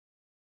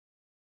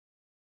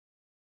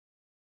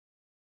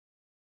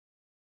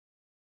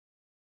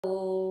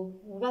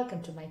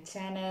welcome to my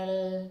channel.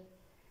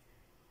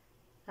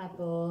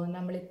 അപ്പോൾ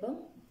നമ്മളിപ്പം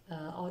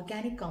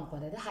organic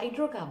compound അതായത്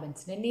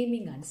ഹൈഡ്രോകാർബൺസിൻ്റെ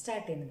നെയിമിംഗ് ആണ്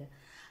സ്റ്റാർട്ട് ചെയ്യുന്നത്.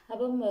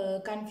 അപ്പം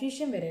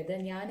കൺഫ്യൂഷൻ വരരുത്.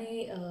 ഞാൻ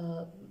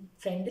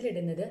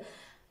ഫ്രണ്ടിലിടുന്നത്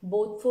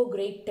both for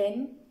grade 10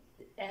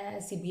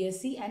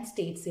 CBSE and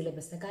state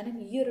syllabus. കാരണം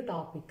ഈ ഒരു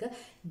ടോപ്പിക്ക്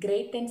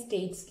ഗ്രേഡ് 10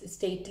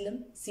 സ്റ്റേറ്റിലും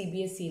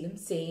CBSEയിലും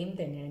സെയിം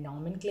തന്നെയാണ്.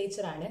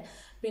 നോമൻക്ലേച്ചറാണ്,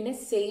 പിന്നെ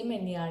സെയിം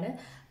തന്നെയാണ്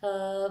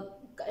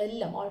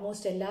എല്ലാം.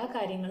 ഓൾമോസ്റ്റ് എല്ലാ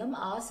കാര്യങ്ങളും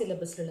ആ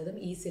സിലബസിലുള്ളതും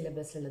ഈ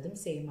സിലബസിലുള്ളതും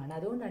സെയിം ആണ്.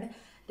 അതുകൊണ്ടാണ്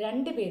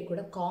രണ്ട് പേർ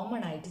കൂടെ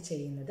കോമൺ ആയിട്ട്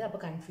ചെയ്യുന്നത്. അപ്പോൾ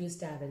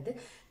കൺഫ്യൂസ്ഡ് ആവരുത്.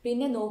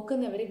 പിന്നെ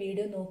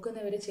വീഡിയോ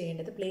നോക്കുന്നവർ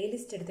ചെയ്യേണ്ടത്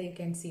പ്ലേലിസ്റ്റ് എടുത്ത് you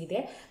can see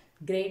the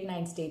grade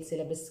 9 state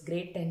syllabus,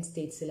 grade 10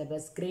 state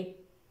syllabus, grade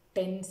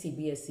 10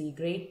 CBSE,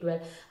 grade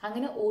 12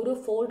 അങ്ങനെ ഓരോ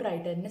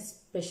ഫോൾഡറായിട്ട് തന്നെ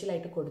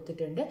സ്പെഷ്യലായിട്ട്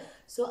കൊടുത്തിട്ടുണ്ട്.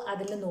 സോ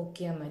അതിൽ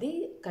നോക്കിയാൽ മതി.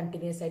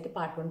 കണ്ടിന്യൂസ് ആയിട്ട്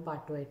പാർട്ട് 1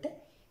 പാർട്ട് 2 ആയിട്ട്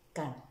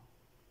കാണാം.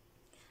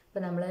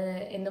 അപ്പോൾ നമ്മൾ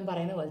എന്നും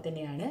പറയുന്ന പോലെ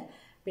തന്നെയാണ്.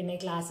 പിന്നെ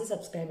ക്ലാസ്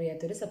സബ്സ്ക്രൈബ്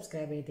ചെയ്യാത്തവർ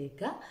സബ്സ്ക്രൈബ്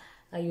ചെയ്തേക്കുക.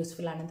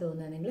 യൂസ്ഫുൾ ആണെന്ന്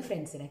തോന്നുകയാണെങ്കിൽ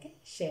ഫ്രണ്ട്സിനൊക്കെ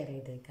ഷെയർ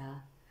ചെയ്തേക്കുക.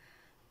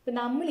 അപ്പോൾ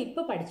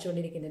നമ്മളിപ്പോൾ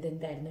പഠിച്ചുകൊണ്ടിരിക്കുന്നത്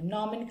എന്തായിരുന്നു?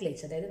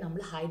 നോമൻക്ലേച്ചർ. അതായത്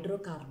നമ്മൾ ഹൈഡ്രോ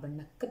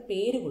കാർബണിനൊക്കെ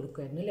പേര്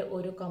കൊടുക്കുമായിരുന്നു അല്ലേ?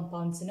 ഓരോ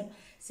കോമ്പൗണ്ട്സിനും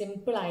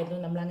സിമ്പിളായിരുന്നു.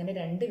 നമ്മളങ്ങനെ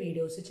 2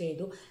 വീഡിയോസ്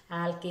ചെയ്തു.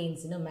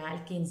 ആൽക്കെയിൻസിനും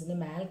ആൽക്കീൻസിനും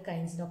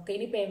ആൽക്കൈൻസിനും ഒക്കെ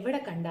ഇനിയിപ്പോൾ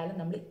എവിടെ കണ്ടാലും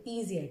നമ്മൾ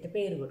ഈസി ആയിട്ട്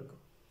പേര്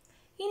കൊടുക്കും.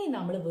 ഇനി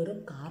നമ്മൾ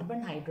വെറും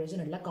കാർബൺ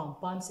ഹൈഡ്രോജൻ ഉള്ള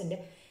കോമ്പൗണ്ട്സിൻ്റെ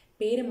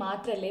പേര്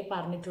മാത്രമല്ലേ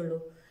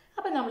പറഞ്ഞിട്ടുള്ളൂ.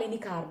 അപ്പോൾ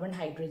നമ്മളിനി കാർബൺ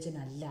ഹൈഡ്രോജൻ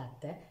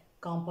അല്ലാത്ത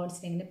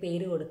കോമ്പൗണ്ട്സിന് എങ്ങനെ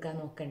പേര് കൊടുക്കാൻ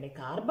നോക്കണ്ടേ?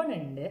 കാർബൺ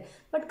ഉണ്ട്,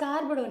 ബട്ട്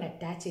കാർബണോന്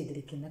അറ്റാച്ച്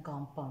ചെയ്തിരിക്കുന്ന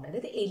കോമ്പൗണ്ട്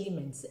അതായത്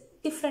എലിമെൻറ്റ്സ്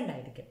ഡിഫറെൻ്റ്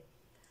ആയിരിക്കും.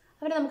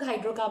 അവരെ നമുക്ക്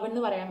ഹൈഡ്രോ കാർബൺ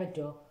എന്ന് പറയാൻ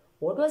പറ്റുമോ?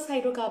 What was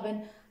hydro carbon?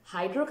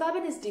 Hydro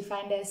carbon is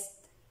defined as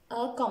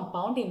A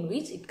compound in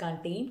which it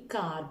contain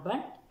carbon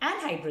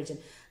and hydrogen.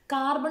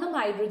 കാർബണും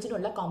ഹൈഡ്രോജനും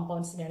ഉള്ള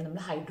കോമ്പൗണ്ട്സിനെയാണ്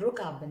നമ്മൾ ഹൈഡ്രോ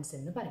കാർബൺസ്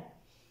എന്ന് പറയും.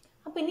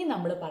 അപ്പോൾ ഇനി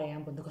നമ്മൾ പറയാൻ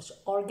പോകുന്നത് കുറച്ച്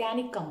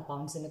ഓർഗാനിക്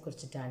കോമ്പൗണ്ട്സിനെ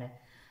കുറിച്ചിട്ടാണ്.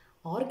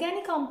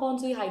 ഓർഗാനിക്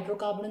കോമ്പൗണ്ട്സും ഈ ഹൈഡ്രോ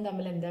കാർബണും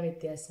തമ്മിൽ എന്താ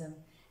വ്യത്യാസം?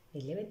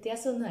 വലിയ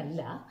വ്യത്യാസമൊന്നും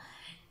അല്ല.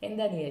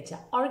 എന്താണെന്ന്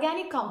ചോദിച്ചാൽ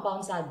organic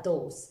compounds are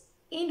those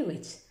in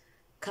which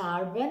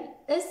carbon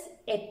is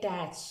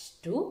attached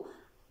to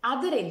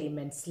other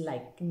elements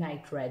like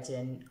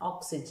nitrogen,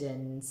 oxygen,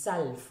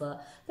 sulphur.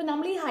 ഇപ്പം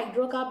നമ്മൾ ഈ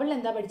ഹൈഡ്രോ കാർബണിൽ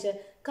എന്താ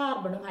പഠിച്ചത്?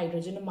 കാർബണും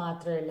ഹൈഡ്രോജനും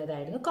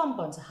മാത്രമുള്ളതായിരുന്നു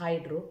കോമ്പൗണ്ട്സ്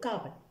ഹൈഡ്രോ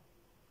കാർബൺ.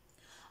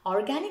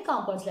 ഓർഗാനിക്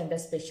കോമ്പൗണ്ട്സിൽ എന്താ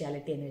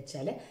സ്പെഷ്യാലിറ്റി എന്ന്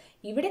വെച്ചാൽ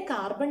ഇവിടെ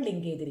കാർബൺ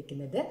ലിങ്ക്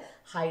ചെയ്തിരിക്കുന്നത്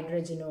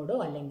ഹൈഡ്രജനോടോ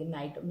അല്ലെങ്കിൽ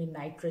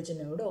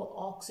നൈട്രജനോടോ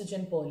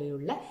ഓക്സിജൻ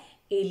പോലെയുള്ള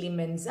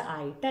എലിമെൻറ്റ്സ്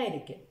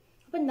ആയിട്ടായിരിക്കും.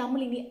 അപ്പം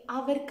നമ്മളിനി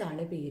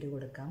അവർക്കാണ് പേര്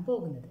കൊടുക്കാൻ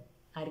പോകുന്നത്.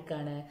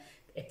 ആർക്കാണ്?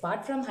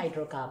 Apart from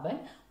hydro carbon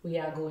V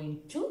are going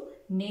to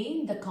name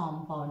the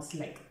compounds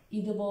like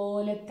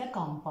ഇതുപോലത്തെ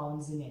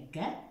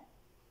കോമ്പൗണ്ട്സിനെയൊക്കെ.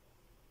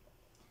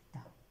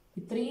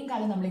 ഇത്രയും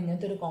കാലം നമ്മൾ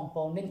ഇങ്ങനത്തെ ഒരു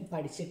കോമ്പൗണ്ട്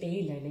പഠിച്ചിട്ടേ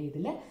ഇല്ലല്ലേ.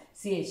 ഇതിൽ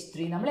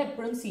CH3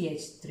 നമ്മളെപ്പോഴും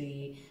CH3,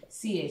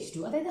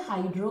 CH2 അതായത്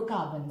ഹൈഡ്രോ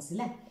കാർബൺസ്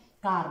അല്ലേ?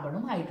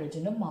 കാർബണും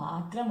ഹൈഡ്രോജനും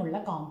മാത്രമുള്ള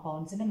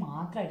കോമ്പൗണ്ട്സിനെ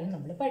മാത്രമായിരുന്നു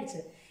നമ്മൾ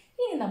പഠിച്ചത്.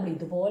 ഇനി നമ്മൾ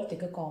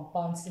ഇതുപോലത്തെയൊക്കെ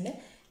കോമ്പൗണ്ട്സിന്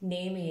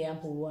നെയിം ചെയ്യാൻ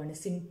പോവുകയാണ്.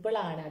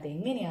 സിമ്പിളാണ്.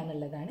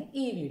 അതെങ്ങനെയാണെന്നുള്ളതാണ്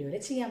ഈ വീഡിയോയിൽ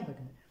ചെയ്യാൻ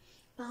പറ്റുന്നത്.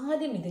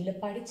 ആദ്യം ഇതിൽ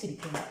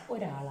പഠിച്ചിരിക്കുന്ന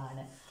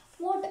ഒരാളാണ്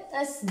what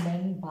is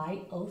മെന്റ് by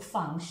A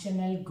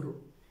functional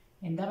group.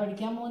 എന്താ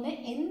പഠിക്കാൻ പോകുന്നത്?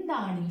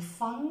 എന്താണ് ഈ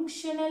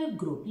ഫങ്ഷണൽ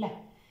ഗ്രൂപ്പ് അല്ലേ?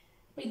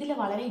 അപ്പോൾ ഇതിൽ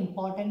വളരെ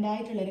ഇമ്പോർട്ടൻ്റ്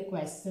ആയിട്ടുള്ളൊരു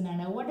ക്വസ്റ്റ്യൻ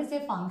ആണ്. What is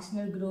A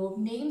functional group?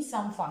 Name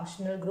some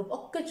functional group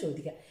ഒക്കെ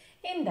ചോദിക്കുക.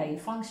 എന്താ ഈ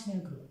ഫങ്ഷണൽ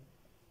ഗ്രൂപ്പ്?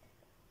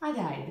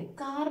 അതായത്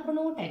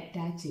കാർബണോട്ട്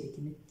അറ്റാച്ച്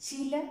ചെയ്തിരിക്കുന്ന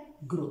ചില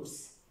groups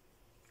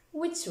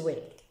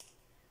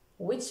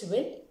which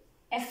will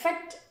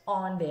effect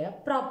on their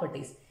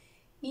properties.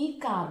 ഈ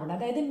കാർബൺ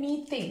അതായത്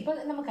മീത്തേൻ. ഇപ്പോൾ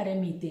നമുക്കറിയാം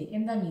മീത്തേൻ.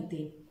 എന്താ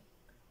മീത്തേൻ?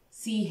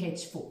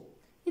 CH4.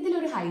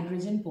 ഇതിലൊരു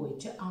ഹൈഡ്രജൻ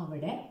പോയിട്ട്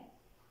അവിടെ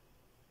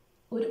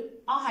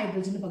ആ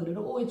ഹൈഡ്രജന് പകരം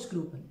ഒരു OH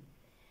ഗ്രൂപ്പ് ഉണ്ട്.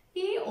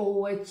 ഈ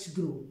OH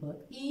ഗ്രൂപ്പ്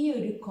ഈ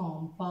ഒരു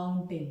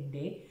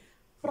കോമ്പൗണ്ടിൻ്റെ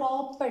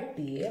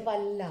പ്രോപ്പർട്ടിയെ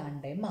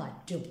വല്ലാണ്ട്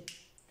മാറ്റും.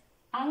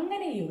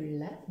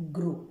 അങ്ങനെയുള്ള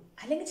ഗ്രൂപ്പ്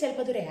അല്ലെങ്കിൽ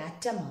ചിലപ്പോൾ അതൊരു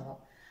ആറ്റം ആവാം.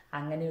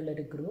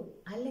 അങ്ങനെയുള്ളൊരു ഗ്രൂപ്പ്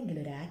അല്ലെങ്കിൽ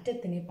ഒരു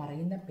ആറ്റത്തിനെ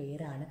പറയുന്ന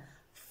പേരാണ്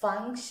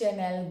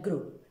ഫങ്ഷണൽ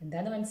ഗ്രൂപ്പ്.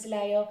 എന്താണെന്ന്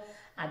മനസ്സിലായോ?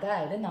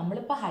 അതായത്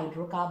നമ്മളിപ്പോൾ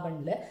ഹൈഡ്രോ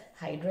കാർബണിൽ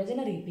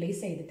ഹൈഡ്രോജനെ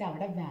റീപ്ലേസ് ചെയ്തിട്ട്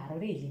അവിടെ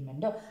വേറൊരു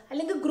എലിമെൻറ്റോ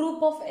അല്ലെങ്കിൽ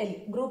ഗ്രൂപ്പ്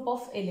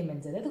ഓഫ്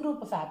എലിമെൻറ്റ്സ് അതായത്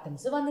ഗ്രൂപ്പ് ഓഫ്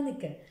ആറ്റംസ് വന്ന്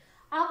നിൽക്കണം.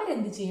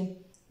 അവരെന്ത് ചെയ്യും?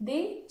 ദേ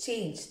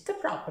change the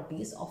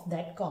properties of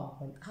that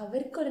compound.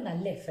 അവർക്കൊരു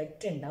നല്ല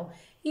എഫക്റ്റ് ഉണ്ടാവും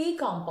ഈ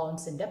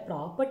കോമ്പൗണ്ട്സിൻ്റെ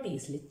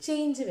പ്രോപ്പർട്ടീസിൽ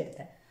ചേഞ്ച്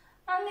വരുത്താൻ.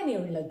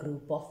 അങ്ങനെയുള്ള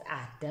ഗ്രൂപ്പ് ഓഫ്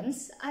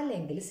ആറ്റംസ്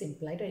അല്ലെങ്കിൽ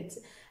സിമ്പിളായിട്ട് വെച്ച്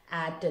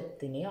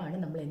ആറ്റത്തിനെയാണ്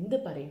നമ്മൾ എന്ത്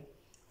പറയും?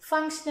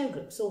 Functional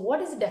group. So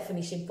what is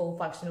definition four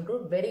functional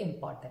group? Very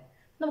important.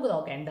 നമുക്ക്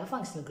നോക്കാം എന്താ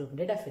ഫങ്ഷണൽ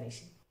ഗ്രൂപ്പിൻ്റെ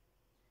definition.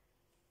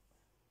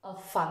 A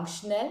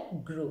functional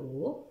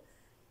group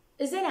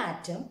is an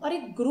atom or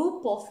a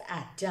group of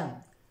atoms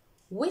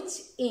which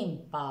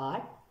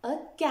impart a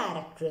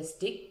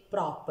characteristic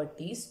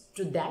properties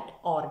to that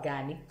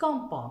organic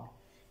compound.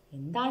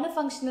 എന്താണ്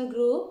functional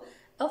group?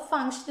 A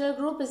functional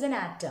group is an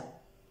atom,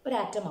 ഒരു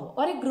atom ആവും,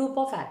 or a group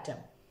of atom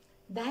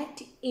that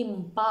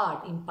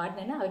impart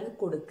അവർ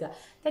കൊടുക്കുക,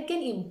 that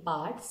can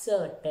impart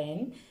certain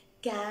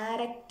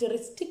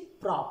characteristic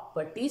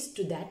properties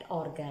to that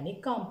organic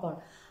compound.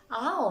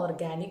 ആ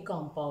organic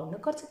കോമ്പൗണ്ടിന്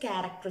കുറച്ച്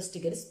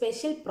characteristic ഒരു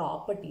special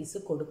properties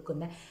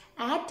കൊടുക്കുന്ന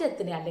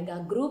ആറ്റത്തിന് അല്ലെങ്കിൽ ആ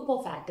ഗ്രൂപ്പ്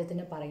ഓഫ്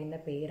ആറ്റത്തിന് പറയുന്ന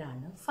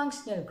പേരാണ്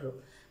ഫങ്ഷണൽ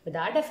ഗ്രൂപ്പ്. അപ്പോൾ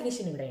ആ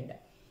ഡെഫിനിഷൻ ഇവിടെ ഉണ്ട്.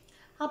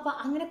 അപ്പോൾ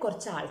അങ്ങനെ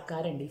കുറച്ച്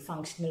ആൾക്കാരുണ്ട് ഈ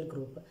ഫങ്ഷണൽ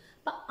ഗ്രൂപ്പ്.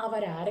 അപ്പം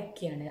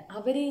അവരാരൊക്കെയാണ്,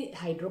 അവർ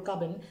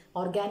ഹൈഡ്രോകാർബൺ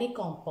ഓർഗാനിക്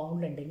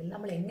കോമ്പൗണ്ട് ഉണ്ടെങ്കിൽ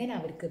നമ്മൾ എങ്ങനെ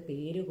അവർക്ക്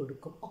പേര്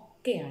കൊടുക്കും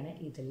ഒക്കെയാണ്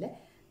ഇതിൽ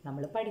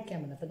നമ്മൾ പഠിക്കാൻ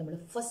പോകുന്നത്. അപ്പോൾ നമ്മൾ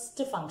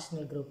ഫസ്റ്റ്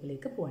ഫങ്ഷണൽ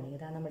ഗ്രൂപ്പിലേക്ക് പോകണം.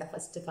 ഇതാ നമ്മുടെ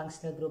ഫസ്റ്റ്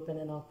ഫങ്ഷണൽ ഗ്രൂപ്പ്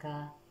എന്ന്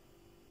നോക്കാം.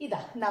 ഇതാ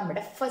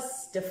നമ്മുടെ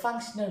first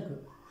functional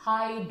group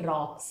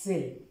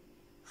hydroxyl.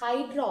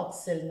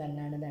 Hydroxyl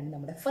തന്നെയാണ്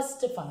നമ്മുടെ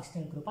ഫസ്റ്റ്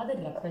ഫങ്ഷണൽ ഗ്രൂപ്പ്. അത്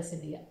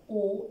റെപ്രസെൻറ്റ് ചെയ്യുക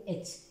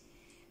OH.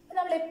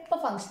 നമ്മളെപ്പോൾ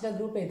ഫങ്ഷണൽ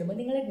ഗ്രൂപ്പ് എഴുതുമ്പോൾ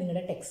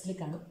നിങ്ങളുടെ ടെക്സ്റ്റിൽ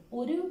കാണും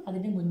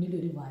അതിൻ്റെ മുന്നിൽ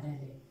ഒരു വര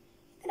അല്ലേ.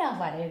 ഇതിനാ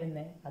വര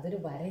ഇടുന്നത്? അതൊരു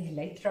വരയില്ല,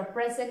 ഇറ്റ്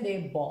റെപ്രസെൻറ്റ് എ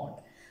ബോണ്ട്.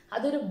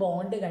 അതൊരു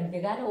ബോണ്ട്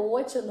കാണിക്കുക. കാരണം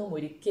OH ഒന്നും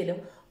ഒരിക്കലും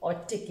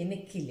ഒറ്റയ്ക്ക്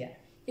നിൽക്കില്ല.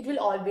 It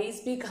will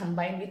always be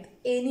combined with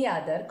any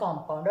other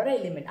compound or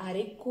element.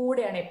 ആരെ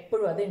കൂടെയാണ്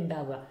എപ്പോഴും അത്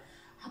ഉണ്ടാവുക.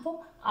 അപ്പം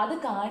അത്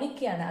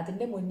കാണിക്കുകയാണ്,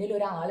 അതിൻ്റെ മുന്നിൽ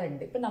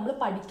ഒരാളുണ്ട്. ഇപ്പം നമ്മൾ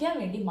പഠിക്കാൻ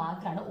വേണ്ടി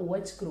മാത്രമാണ്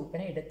OH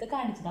ഗ്രൂപ്പിനെ എടുത്ത്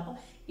കാണിച്ചത്. അപ്പം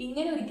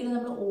ഇങ്ങനെ ഒരിക്കലും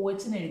നമ്മൾ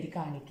OH എന്ന് എഴുതി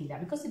കാണിക്കില്ല.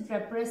 Because it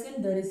represent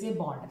there is A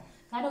bond.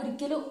 കാരണം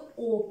ഒരിക്കലും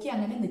ഓക്കെ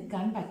അങ്ങനെ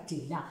നിൽക്കാൻ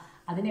പറ്റില്ല.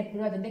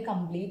 അതിനെപ്പോഴും അതിൻ്റെ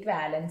കംപ്ലീറ്റ്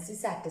വാലൻസി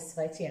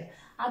സാറ്റിസ്ഫൈ ചെയ്യണം.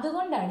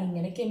 അതുകൊണ്ടാണ്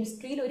ഇങ്ങനെ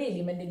കെമിസ്ട്രിയിൽ ഒരു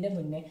എലിമെൻറ്റിൻ്റെ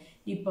മുന്നേ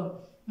ഇപ്പം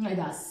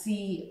ഇതാ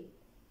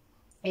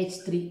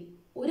CH3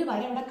 ഒരു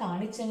വര അവിടെ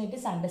കാണിച്ചു കഴിഞ്ഞിട്ട്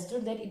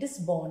understood that it is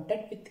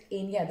bonded with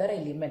any other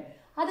element.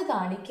 അത്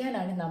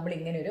കാണിക്കാനാണ് നമ്മൾ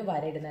ഇങ്ങനെ ഒരു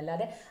വര ഇടുന്നത്.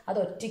 അല്ലാതെ അത്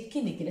ഒറ്റയ്ക്ക്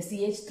നിൽക്കില്ല.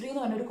 CH3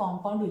 എന്ന് പറഞ്ഞൊരു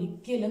കോമ്പൗണ്ട്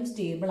ഒരിക്കലും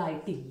സ്റ്റേബിൾ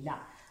ആയിട്ടില്ല.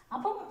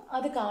 അപ്പം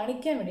അത്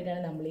കാണിക്കാൻ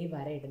വേണ്ടിയിട്ടാണ് നമ്മൾ ഈ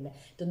വര ഇടുന്നത്.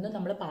 ഇതൊന്നും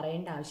നമ്മൾ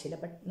പറയേണ്ട ആവശ്യമില്ല.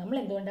 ബട്ട് നമ്മൾ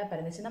എന്തുകൊണ്ടാണ്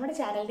പറയുന്നത് വെച്ചാൽ നമ്മുടെ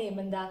ചാനലിൻ്റെ എയിം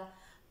എന്താ?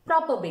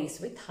 പ്രോപ്പർ ബേസ്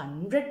വിത്ത്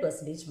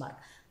 100%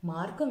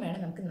 മാർക്കും വേണം,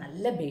 നമുക്ക്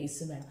നല്ല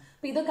ബേസും വേണം.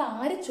 അപ്പോൾ ഇതൊക്കെ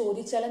ആര്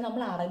ചോദിച്ചാലും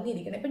നമ്മൾ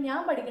അറിഞ്ഞിരിക്കണം. ഇപ്പം ഞാൻ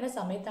പഠിക്കുന്ന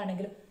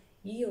സമയത്താണെങ്കിലും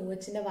ഈ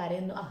OHൻ്റെ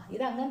വരയൊന്നും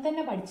ഇത് അങ്ങനെ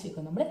തന്നെ പഠിച്ചു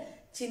വെക്കും. നമ്മൾ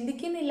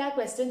ചിന്തിക്കുന്നില്ല,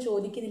 ക്വസ്റ്റ്യൻ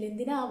ചോദിക്കുന്നില്ല,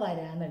 എന്തിനാ ആ വര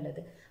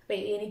എന്നുള്ളത്. അപ്പോൾ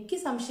എനിക്ക്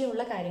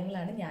സംശയമുള്ള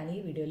കാര്യങ്ങളാണ് ഞാൻ ഈ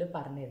വീഡിയോയിൽ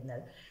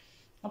പറഞ്ഞിരുന്നത്.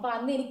 അപ്പോൾ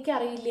അന്ന്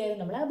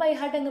എനിക്കറിയില്ലായിരുന്നു. നമ്മൾ ബൈ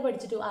ഹാർട്ട് അങ്ങ്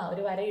പഠിച്ചിട്ട്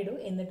ഒരു വര ഇടൂ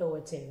എന്നിട്ട്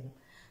OH എഴുതുന്നു.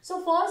 So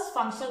first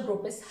functional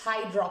group is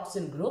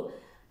hydroxyl group.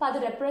 അപ്പോൾ അത്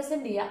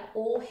റെപ്രസെൻറ്റ്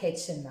ചെയ്യുക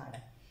OH എന്നാണ്.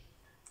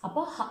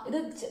 അപ്പോൾ ഇത്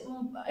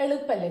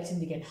എളുപ്പമല്ലേ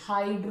ചിന്തിക്കാൻ.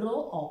 ഹൈഡ്രോ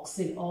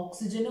ഓക്സിൽ,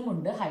 ഓക്സിജനും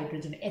ഉണ്ട്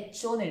ഹൈഡ്രജനും.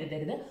 HO എന്ന്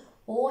എഴുതരുത്,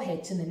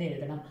 OH എന്ന്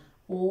എഴുതണം.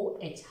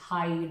 OH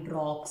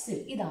hydroxyl.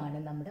 ഇതാണ്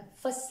നമ്മുടെ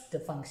ഫസ്റ്റ്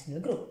ഫങ്ഷണൽ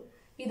ഗ്രൂപ്പ്.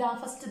 ഇതാ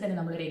ഫസ്റ്റ് തന്നെ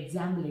നമ്മളൊരു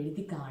എക്സാമ്പിൾ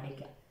എഴുതി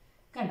കാണിക്കാം.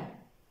 കണ്ടോ?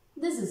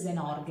 This is an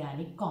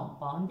organic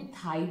compound with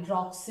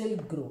hydroxyl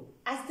group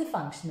as the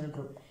functional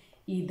group.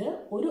 ഇത്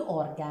ഒരു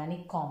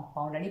ഓർഗാനിക്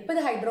കോമ്പൗണ്ട് ആണ്. ഇപ്പോൾ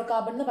ഇത്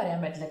ഹൈഡ്രോകാർബൺ എന്ന് പറയാൻ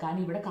പറ്റില്ല,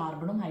 കാരണം ഇവിടെ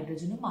കാർബണും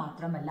ഹൈഡ്രജനും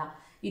മാത്രമല്ല,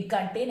 it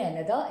contain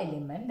another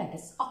element that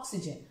is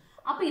oxygen.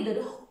 അപ്പോൾ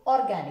ഇതൊരു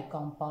ഓർഗാനിക്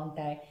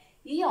കോമ്പൗണ്ടായി.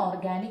 ഈ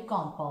ഓർഗാനിക്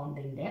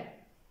കോമ്പൗണ്ടിന്റെ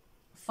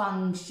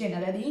ഫങ്ഷൻ,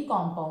 അതായത് ഈ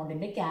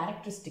കോമ്പൗണ്ടിന്റെ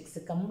ക്യാരക്ടറിസ്റ്റിക്സ്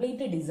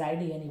കംപ്ലീറ്റ്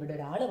ഡിസൈഡ് ചെയ്യാൻ ഇവിടെ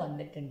ഒരാൾ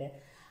വന്നിട്ടുണ്ട്.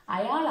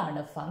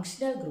 അയാളാണ്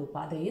ഫങ്ഷണൽ ഗ്രൂപ്പ്.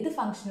 അത് ഏത്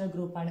ഫങ്ഷണൽ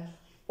ഗ്രൂപ്പാണ്?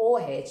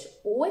 OH.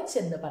 OH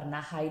എന്ന് പറഞ്ഞ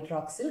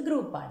ഹൈഡ്രോക്സിൽ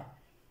ഗ്രൂപ്പാണ്.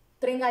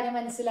 ഇത്രയും കാര്യം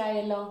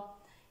മനസ്സിലായല്ലോ.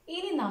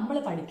 ഇനി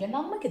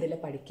നമുക്കിതിൽ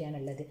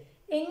പഠിക്കാനുള്ളത്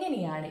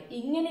എങ്ങനെയാണ്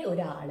ഇങ്ങനെ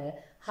ഒരാൾ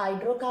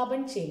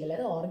ഹൈഡ്രോകാർബൺ ചെയിനിൽ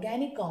അത്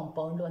ഓർഗാനിക്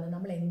കോമ്പൗണ്ട് വന്ന്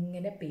നമ്മൾ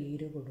എങ്ങനെ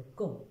പേര്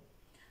കൊടുക്കും?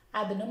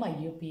 അതിനും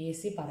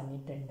IUPAC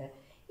പറഞ്ഞിട്ടുണ്ട്.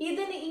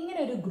 ഇതിന് ഇങ്ങനെ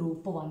ഒരു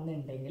ഗ്രൂപ്പ്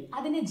വന്നിട്ടുണ്ടെങ്കിൽ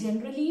അതിന്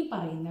ജനറലി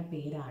പറയുന്ന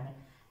പേരാണ്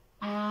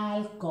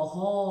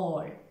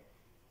ആൽക്കഹോൾ.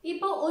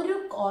 ഇപ്പോൾ ഒരു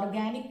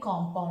ഓർഗാനിക്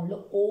കോമ്പൗണ്ടിൽ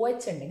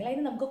OH ഉണ്ടെങ്കിൽ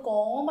അതിന് നമുക്ക്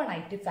കോമൺ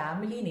ആയിട്ട്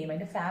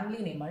അതിൻ്റെ ഫാമിലി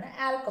നെയിമാണ്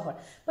ആൽക്കഹോൾ.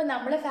 ഇപ്പോൾ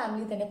നമ്മളെ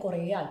ഫാമിലി തന്നെ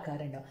കുറേ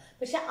ആൾക്കാരുണ്ടാവും,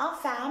 പക്ഷെ ആ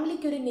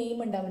ഫാമിലിക്ക് ഒരു നെയിം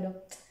ഉണ്ടാവുമല്ലോ.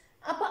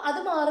 അപ്പോൾ അത്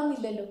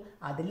മാറുന്നില്ലല്ലോ.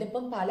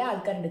 അതിലിപ്പം പല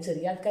ആൾക്കാരുണ്ട്,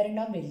 ചെറിയ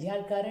ആൾക്കാരുണ്ടാവും, വലിയ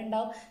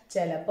ആൾക്കാരുണ്ടാവും,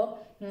 ചിലപ്പം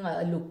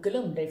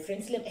ലുക്കിലും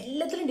ഡിഫറൻസിലും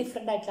എല്ലാത്തിലും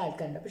ഡിഫറെൻ്റ് ആയിട്ടുള്ള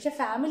ആൾക്കാരുണ്ടാവും. പക്ഷെ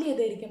ഫാമിലി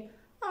ഏതായിരിക്കും?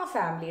 ആ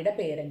ഫാമിലിയുടെ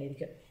പേര് തന്നെ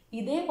ആയിരിക്കും.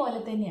 ഇതേപോലെ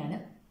തന്നെയാണ്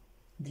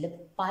ഇതിൽ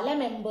പല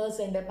മെമ്പേഴ്സ്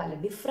ഉണ്ട്, പല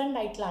ഡിഫറെൻ്റ്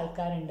ആയിട്ടുള്ള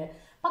ആൾക്കാരുണ്ട്.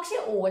 പക്ഷെ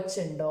OH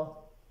ഉണ്ടോ?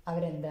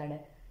 അവരെന്താണ്?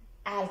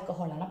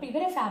 ആൽക്കഹോളാണ്. അപ്പോൾ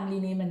ഇവരെ ഫാമിലി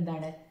നെയിം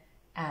എന്താണ്?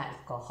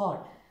 ആൽക്കഹോൾ.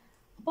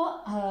 അപ്പോൾ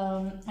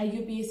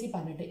IUPAC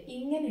പറഞ്ഞിട്ട്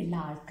ഇങ്ങനെയുള്ള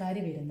ആൾക്കാർ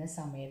വരുന്ന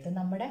സമയത്ത്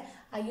നമ്മുടെ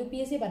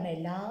IUPAC പറഞ്ഞ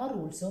എല്ലാ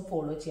റൂൾസും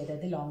ഫോളോ ചെയ്യുക.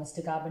 അതായത്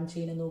ലോങ്സ്റ്റ് കാർബൺ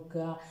ചെയിൻ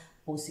നോക്കുക,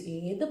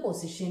 ഏത്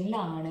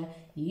പൊസിഷനിലാണ്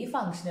ഈ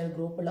ഫങ്ഷണൽ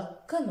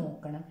ഗ്രൂപ്പുകളൊക്കെ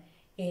നോക്കണം.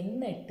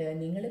 എന്നിട്ട്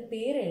നിങ്ങൾ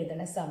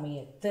പേരെഴുതണ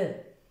സമയത്ത്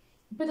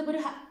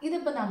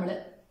ഇതിപ്പോൾ നമ്മൾ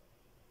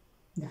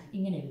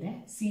ഇങ്ങനെ എഴുതേ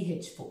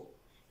CH4.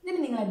 ഇതിന്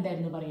നിങ്ങൾ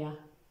എന്തായിരുന്നു പറയുക?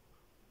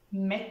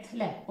 മെത്ത്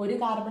അല്ലേ? ഒരു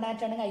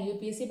കാർബണാറ്റ് ആണെങ്കിൽ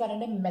IUPAC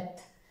പറയേണ്ടത്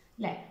മെത്ത്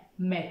അല്ലേ?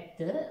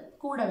 മെത്ത്.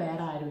 കൂടെ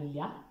വേറെ ആരുമില്ല,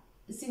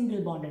 സിംഗിൾ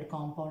ബോണ്ടഡ്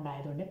കോമ്പൗണ്ട്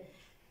ആയതുകൊണ്ട്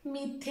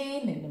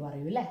മീഥെയിൻ എന്ന്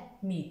പറയൂ അല്ലേ?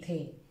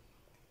 മീഥെയിൻ.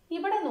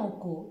 ഇവിടെ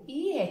നോക്കൂ, ഈ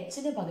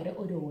Hന് പകരം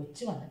ഒരു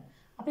OH വന്നു.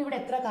 അപ്പോൾ ഇവിടെ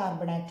എത്ര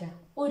കാർബണാറ്റാ?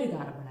 ഒരു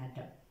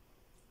കാർബണാറ്റ്.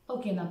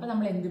 ഓക്കെ, എന്നാൽ അപ്പോൾ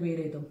നമ്മൾ എന്ത്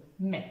പേര് എഴുതും?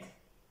 മെത്ത്.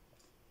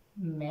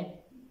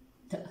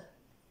 മെത്ത്.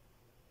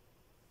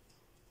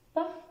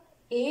 അപ്പം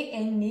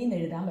ANE എന്ന്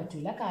എഴുതാൻ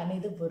പറ്റില്ല, കാരണം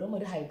ഇത് വെറും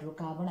ഒരു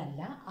ഹൈഡ്രോകാർബൺ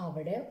അല്ല,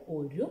 അവിടെ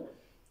ഒരു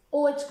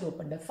OH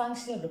ഗ്രൂപ്പ് ഉണ്ട്,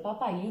 ഫങ്ഷണൽ ഗ്രൂപ്പ്.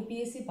 അപ്പോൾ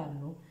IUPAC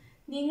പറഞ്ഞു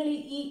നിങ്ങൾ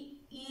ഈ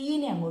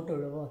ഈനെ അങ്ങോട്ട്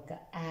ഒഴിവാക്കുക.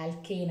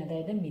 ആൽക്കെയിൻ,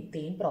 അതായത്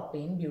മിത്തെയിൻ,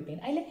 പ്രൊപ്പെയിൻ, ബ്യൂട്ടെയിൻ,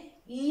 അതിൽ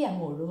ഈ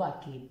അങ്ങ്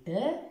ഒഴിവാക്കിയിട്ട്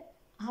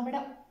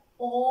അവിടെ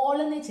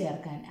ഓളെന്ന്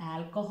ചേർക്കാൻ,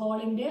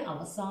 ആൽക്കഹോളിൻ്റെ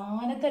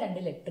അവസാനത്തെ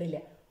 2 ലെറ്ററില്ല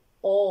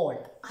ഓൾ,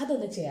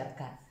 അതൊന്ന്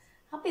ചേർക്കാൻ.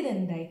 അപ്പം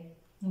ഇതെന്തായി?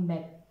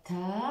 മെത്ത,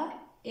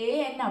 എ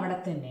എൻ അവിടെ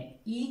തന്നെ,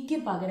 ഈക്ക്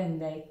പകരം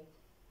എന്തായി?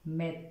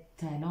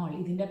 മെത്തനോൾ.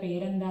 ഇതിൻ്റെ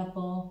പേരെന്താ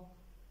അപ്പോൾ?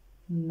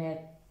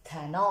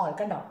 മെത്തനോൾ.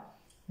 കണ്ടോ?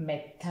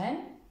 മെത്തൻ,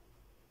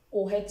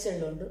 OH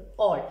ഉള്ളതുകൊണ്ട്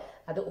ഓൾ.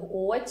 അത്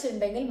OH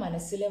ഉണ്ടെങ്കിൽ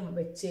മനസ്സിൽ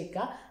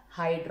വെച്ചേക്കുക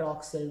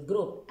ഹൈഡ്രോക്സിൽ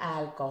ഗ്രൂപ്പ്,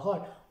 ആൽക്കഹോൾ.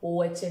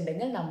 OH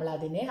ഉണ്ടെങ്കിൽ നമ്മൾ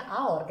അതിനെ, ആ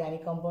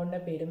ഓർഗാനിക് കോമ്പൗണ്ടിൻ്റെ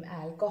പേരും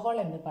ആൽക്കഹോൾ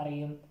എന്ന്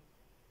പറയും.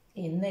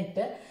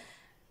 എന്നിട്ട്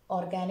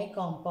ഓർഗാനിക്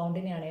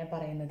കോമ്പൗണ്ടിനെയാണ് ഞാൻ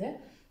പറയുന്നത്.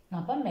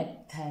 അപ്പം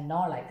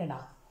മെത്തനോൾ ആയി. കണ്ടോ?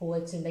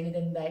 OH ഉണ്ടെങ്കിൽ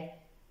ഇതെന്തായി?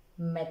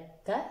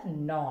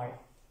 മെത്തനോൾ.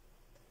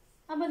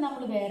 അപ്പം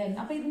നമ്മൾ വേറെ,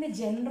 അപ്പം ഇതിൻ്റെ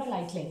ജനറൽ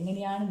ആയിട്ടുള്ള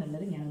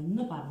എങ്ങനെയാണെന്നുള്ളത് ഞാൻ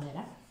ഒന്ന്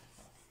പറഞ്ഞുതരാം.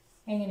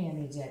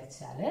 എങ്ങനെയാണെന്ന്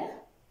വിചാരിച്ചാൽ,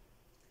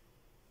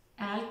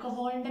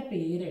 ആൽക്കഹോളിൻ്റെ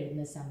പേര്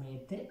എഴുതുന്ന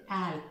സമയത്ത്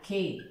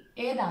ആൽക്കെയിൻ,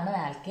 ഏതാണ്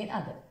ആൽക്കെയിൻ?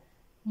 അത്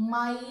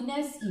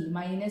മൈനസ്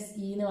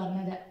ഇ എന്ന്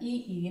പറഞ്ഞത് ഈ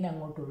ഈനെ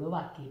അങ്ങോട്ട്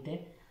ഒഴിവാക്കിയിട്ട്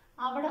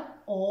അവിടെ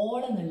ഓൾ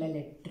എന്നുള്ള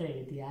ലെറ്റർ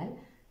എഴുതിയാൽ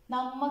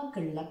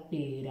നമുക്കുള്ള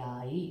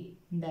പേരായി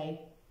എന്തായി?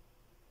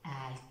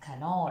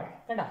 ആൽക്കനോൾ.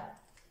 കേട്ടോ?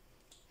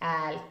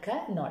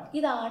 ആൽക്കനോൾ.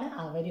 ഇതാണ്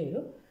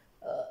അവരൊരു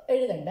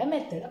എഴുതേണ്ട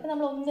മെത്തേഡ്. അപ്പം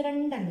നമ്മൾ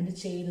 1-2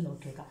 ചെയ്ത്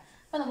നോക്കി നോക്കാം.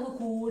 അപ്പം നമുക്ക്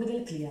കൂടുതൽ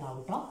ക്ലിയർ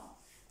ആവും കേട്ടോ.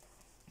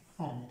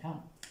 പറഞ്ഞുതരാം.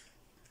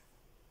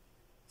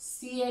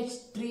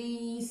 CH3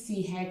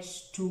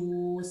 CH2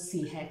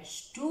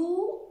 CH2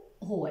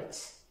 OH.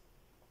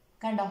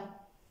 കണ്ടോ?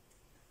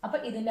 അപ്പം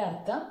ഇതിൻ്റെ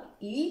അർത്ഥം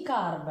ഈ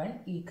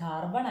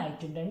കാർബൺ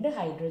ആയിട്ടും 2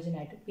 ഹൈഡ്രോജൻ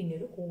ആയിട്ടും പിന്നെ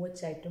ഒരു OH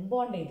ആയിട്ടും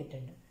ബോണ്ട്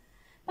ചെയ്തിട്ടുണ്ട്.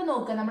 അപ്പം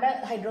നോക്കുക, നമ്മുടെ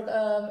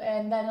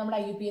എന്താണ് നമ്മുടെ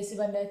IUPAC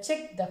പറഞ്ഞത്?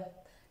 Check the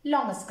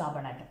longest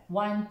carbon atom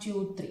 1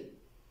 2 3.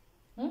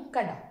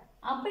 കണ്ടോ?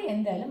 അപ്പം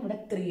എന്തായാലും ഇവിടെ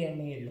 3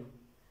 എണ്ണയേ ഉള്ളൂ.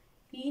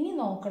 ഇനി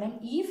നോക്കണം,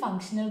 ഈ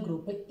ഫങ്ഷണൽ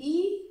ഗ്രൂപ്പ് ഈ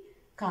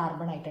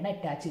കാർബൺ ആയിട്ടാണ്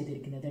അറ്റാച്ച്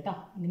ചെയ്തിരിക്കുന്നത് കേട്ടോ.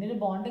 ഇങ്ങനെ ഒരു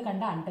ബോണ്ട്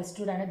കണ്ട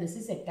അണ്ടർസ്റ്റുഡ് ആണ്. This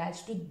is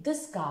attach to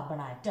this carbon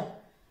atom.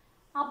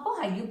 അപ്പോൾ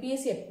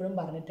IUPAC എപ്പോഴും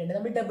പറഞ്ഞിട്ടുണ്ട്,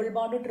 നമ്മൾ ഡബിൾ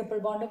ബോണ്ട് ട്രിപ്പിൾ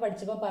ബോണ്ട്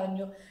പഠിച്ചപ്പോൾ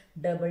പറഞ്ഞു,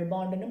 ഡബിൾ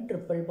ബോണ്ടിനും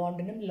ട്രിപ്പിൾ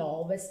ബോണ്ടിനും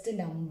ലോവസ്റ്റ്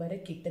നമ്പർ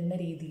കിട്ടുന്ന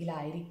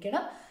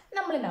രീതിയിലായിരിക്കണം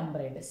നമ്മൾ നമ്പർ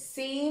ചെയ്യേണ്ടത്.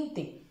 Same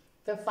thing,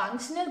 the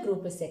functional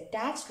group is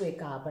attached to a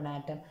carbon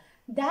atom,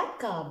 that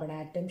carbon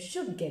atom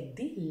should get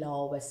the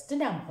lowest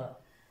number.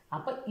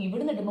 അപ്പോൾ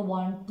ഇവിടുന്ന് ഇടുമ്പോൾ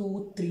 1 2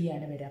 3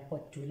 ആണ് വരിക,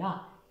 പറ്റൂല.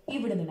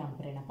 ഇവിടുന്ന്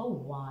നമ്പർ ചെയ്യണം. അപ്പോൾ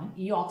 1.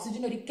 ഈ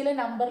ഓക്സിജൻ ഒരിക്കലും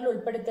നമ്പറിൽ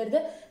ഉൾപ്പെടുത്തരുത്,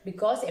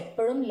 ബിക്കോസ്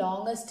എപ്പോഴും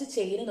longest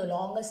chain,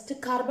 longest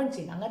carbon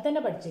chain അങ്ങനെ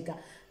തന്നെ പഠിച്ചേക്കുക.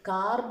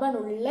 കാർബൺ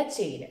ഉള്ള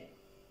ചെയിൻ,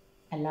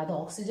 അല്ലാതെ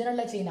ഓക്സിജൻ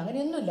ഉള്ള ചെയിൻ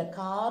അങ്ങനെയൊന്നുമില്ല.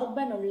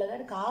 കാർബൺ ഉള്ളത്,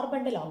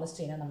 കാർബണിൻ്റെ ലോങ്ങസ്റ്റ്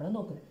ചെയിനാണ് നമ്മൾ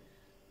നോക്കുന്നത്.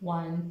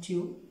 1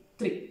 2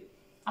 3.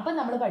 അപ്പം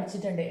നമ്മൾ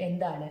പഠിച്ചിട്ടുണ്ട്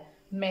എന്താണ്?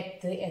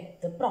 മെത്ത്,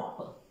 എത്ത്,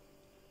 പ്രൊപ്പ്.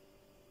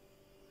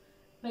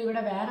 അപ്പം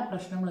ഇവിടെ വേറെ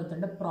പ്രശ്നങ്ങൾ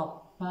എത്തുന്നുണ്ട്.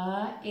 പ്രൊപ്പ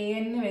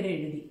എന്ന് വരെ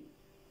എഴുതി.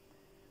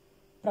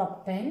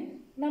 പ്രൊപ്പൻ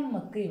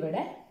നമുക്ക്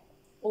ഇവിടെ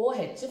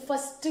OH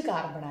ഫസ്റ്റ്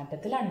കാർബൺ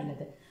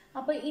ആറ്റത്തിലാണുള്ളത്.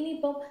 അപ്പോൾ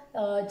ഇനിയിപ്പം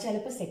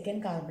ചിലപ്പോൾ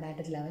സെക്കൻഡ് കാർബൺ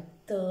ആറ്റത്തിലാവാം,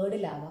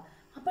 തേർഡിലാവാം.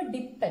 അപ്പോൾ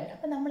ഡിപ്പെൻഡ്.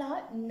 അപ്പോൾ നമ്മൾ ആ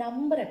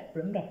നമ്പർ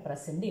എപ്പോഴും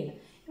റെപ്രസെൻറ്റ് ചെയ്യണം.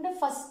 ഇവിടെ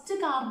ഫസ്റ്റ്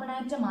കാർബൺ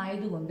ആറ്റം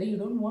ആയതുകൊണ്ട് you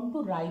don't want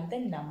to write the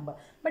number,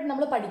 but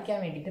നമ്മൾ പഠിക്കാൻ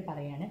വേണ്ടിയിട്ട്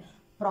പറയാണ്.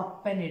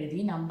 പ്രൊപ്പൻ എഴുതി,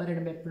 നമ്പർ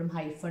ഇടുമ്പോൾ എപ്പോഴും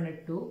ഹൈഫൺ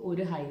ഇട്ടു,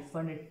 ഒരു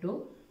ഹൈഫൺ ഇട്ടു.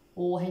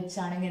 OH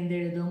ആണെങ്കിൽ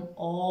എന്തെഴുതും?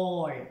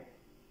 ഓൾ.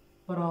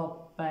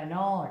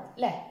 പ്രൊപ്പനോൾ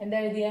അല്ലേ? എന്താ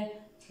എഴുതിയ?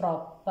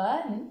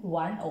 Propan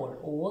 1 all.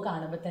 ഓ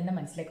കാണുമ്പോൾ തന്നെ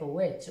മനസ്സിലാക്കി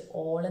OH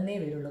ഓൾ എന്നേ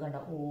വരുള്ളൂ.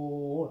 കണ്ടോ?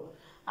 ഓൾ.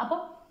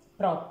 അപ്പം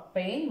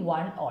പ്രൊപ്പെയിൻ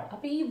 1 ഓൾ.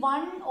 അപ്പം ഈ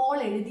 1 ഓൾ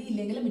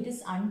എഴുതിയില്ലെങ്കിലും ഇറ്റ്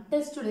ഇസ്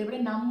അൺടെസ്റ്റഡ്. ഇവിടെ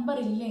നമ്പർ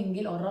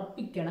ഇല്ലെങ്കിൽ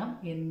ഉറപ്പിക്കണം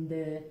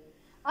എന്ത്?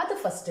 അത്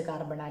ഫസ്റ്റ്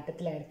കാർബൺ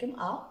ആറ്റത്തിലായിരിക്കും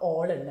ആ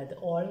ഓൾ ഉള്ളത്.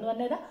 ഓൾ എന്ന്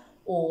പറഞ്ഞാൽ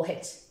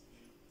OH.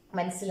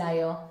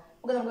 മനസ്സിലായോ?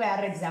 നമുക്ക്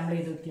വേറൊരു എക്സാമ്പിൾ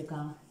ചെയ്ത്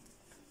നോക്കിയേക്കാം.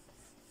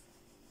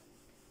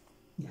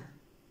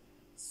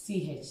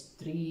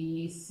 CH3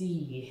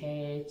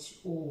 CH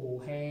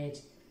OH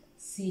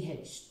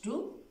CH2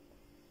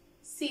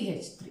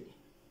 CH3.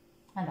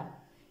 അതാ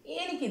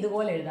എനിക്ക്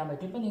ഇതുപോലെ എഴുതാൻ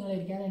പറ്റും. ഇപ്പം നിങ്ങൾ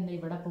ഇരിക്കാൻ എന്താ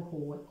ഇവിടെ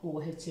ഇപ്പോൾ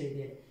OH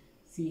എഴുതിയത്,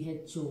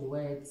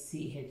 CHOH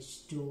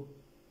CH2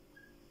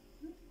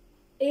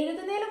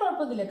 എഴുതുന്നതിൽ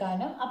കുഴപ്പമൊന്നുമില്ല.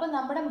 കാരണം അപ്പം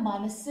നമ്മുടെ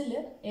മനസ്സിൽ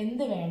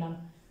എന്ത് വേണം?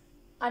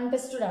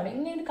 അണ്ടർസ്റ്റുഡ് ആണ്.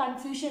 ഇങ്ങനെ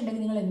കൺഫ്യൂഷൻ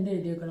ഉണ്ടെങ്കിൽ നിങ്ങൾ എന്ത്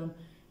എഴുതി വെക്കണം?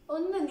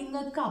 ഒന്ന്,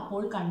 നിങ്ങൾക്ക്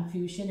അപ്പോൾ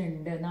കൺഫ്യൂഷൻ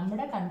ഉണ്ട്,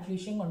 നമ്മുടെ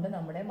കൺഫ്യൂഷൻ കൊണ്ട്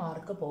നമ്മുടെ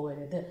മാർക്ക്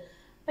പോകരുത്.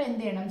 അപ്പം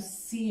എന്ത് ചെയ്യണം?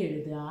 C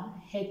എഴുതുക,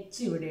 H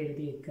ഇവിടെ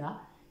എഴുതി വെക്കുക,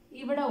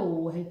 ഇവിടെ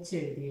OH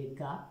എഴുതി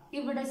വെക്കുക,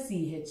 ഇവിടെ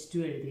CH2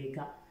 എഴുതി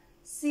വെക്കുക,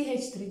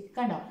 CH3.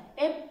 കണ്ടോ?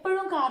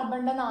 എപ്പോഴും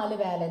കാർബണിൻ്റെ 4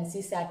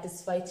 വാലൻസി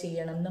സാറ്റിസ്ഫൈ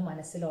ചെയ്യണം എന്ന്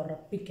മനസ്സിൽ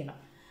ഉറപ്പിക്കണം.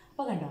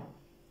 അപ്പോൾ കണ്ടോ,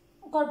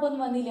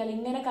 കുഴപ്പമൊന്നും വന്നില്ല.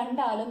 ഇങ്ങനെ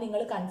കണ്ടാലും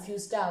നിങ്ങൾ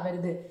കൺഫ്യൂസ്ഡ്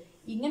ആവരുത്.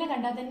 ഇങ്ങനെ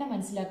കണ്ടാൽ തന്നെ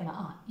മനസ്സിലാക്കണം,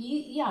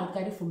 ഈ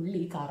ആൾക്കാർ ഫുള്ളി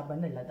ഈ കാർബൺ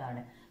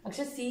ഉള്ളതാണ്.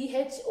 പക്ഷെ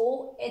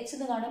CHOH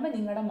എന്ന് കാണുമ്പോൾ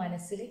നിങ്ങളുടെ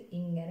മനസ്സിൽ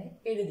ഇങ്ങനെ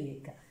എഴുതി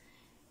വെക്കുക.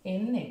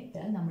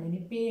 എന്നിട്ട് നമ്മളിനി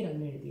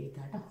പേരൊന്ന് എഴുതി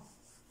വെക്കാം കേട്ടോ.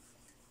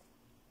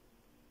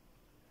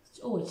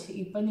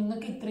 ഇപ്പം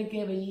നിങ്ങൾക്ക് ഇത്രയ്ക്ക്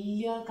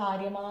വലിയ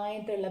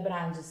കാര്യമായിട്ടുള്ള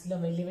ബ്രാഞ്ചസിലും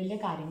വലിയ വലിയ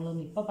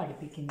കാര്യങ്ങളൊന്നും ഇപ്പോൾ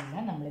പഠിപ്പിക്കുന്നില്ല.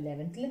 നമ്മൾ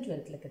 11th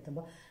 12th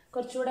എത്തുമ്പോൾ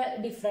കുറച്ചുകൂടെ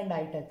ഡിഫറെൻ്റ്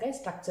ആയിട്ടൊക്കെ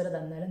സ്ട്രക്ചർ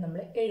തന്നാലും നമ്മൾ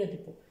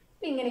എഴുതിപ്പോവും.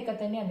 അപ്പം ഇങ്ങനെയൊക്കെ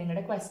തന്നെയാണ്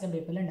നിങ്ങളുടെ ക്വസ്റ്റ്യൻ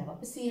പേപ്പറിൽ ഉണ്ടാവും.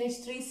 അപ്പോൾ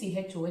CH3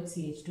 CHOH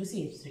CH2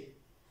 CH3.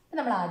 അപ്പം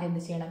നമ്മൾ ആദ്യം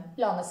എന്ത് ചെയ്യണം?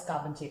 ലോങ്ങസ്റ്റ്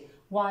കാർബൺ ചെയ്യും.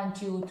 1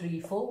 2 3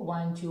 4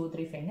 1 2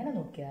 3 4 എങ്ങനെ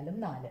നോക്കിയാലും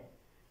 4.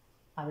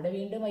 അവിടെ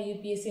വീണ്ടും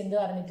IUPAC എന്ത്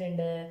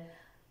പറഞ്ഞിട്ടുണ്ട്?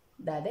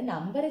 അതായത്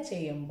നമ്പർ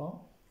ചെയ്യുമ്പോൾ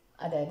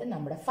അതായത്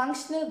നമ്മുടെ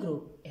ഫങ്ഷണൽ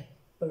ഗ്രൂപ്പ്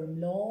എപ്പോഴും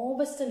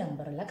ലോവസ്റ്റ്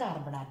നമ്പറുള്ള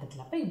കാർബൺ ആറ്റത്തിൽ.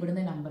 അപ്പോൾ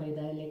ഇവിടുന്ന് നമ്പർ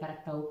ചെയ്താലേ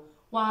കറക്റ്റ് ആവും.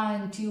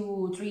 1 2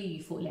 3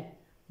 4 അല്ലേ?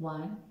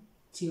 1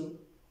 2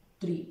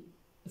 3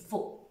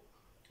 4.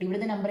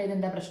 ഇവിടുന്ന് നമ്പർ ചെയ്ത്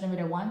എന്താ പ്രശ്നം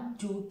വരിക? 1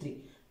 2 3.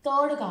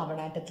 തേർഡ് കാർബൺ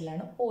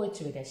ആറ്റത്തിലാണ് OH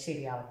വരിക,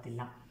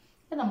 ശരിയാവത്തില്ല.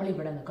 അപ്പം നമ്മൾ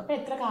ഇവിടെ നോക്കാം. അപ്പോൾ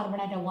എത്ര കാർബൺ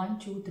ആറ്റം? 1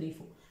 2 3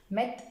 4.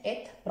 മെത്ത്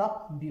എത്ത്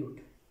prop ബ്യൂട്ട്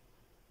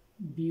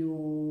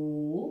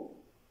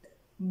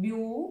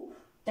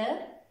butane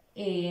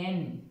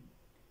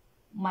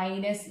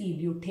minus E.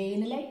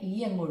 ബ്യൂട്ടേനിലെ E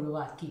അങ്ങ്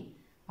ഒഴിവാക്കി.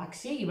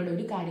 പക്ഷേ ഇവിടെ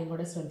ഒരു കാര്യം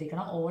കൂടെ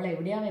ശ്രദ്ധിക്കണം. ഓൾ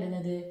എവിടെയാണ്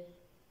വരുന്നത്?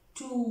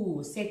 2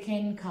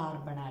 സെക്കൻഡ്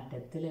കാർബൺ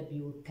ആറ്റത്തിൽ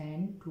ബ്യൂട്ടേൻ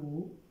 2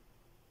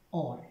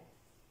 ഓൾ.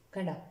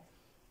 കണ്ട?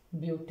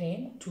 Butane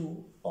 2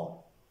 all.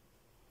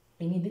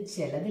 ഇനി ഇത്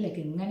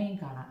ചിലതിലേക്ക് ഇങ്ങനെയും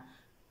കാണാം,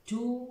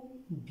 2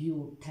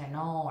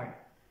 ബ്യൂട്ടനോൾ.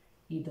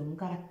 ഇതും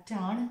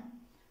കറക്റ്റാണ്.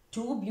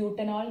 2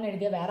 ബ്യൂട്ടനോൾ എന്ന്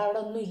എഴുതിയാൽ വേറെ അവിടെ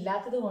ഒന്നും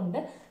ഇല്ലാത്തത് കൊണ്ട്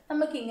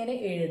നമുക്ക് ഇങ്ങനെ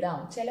എഴുതാം.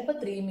 ചിലപ്പോൾ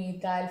 3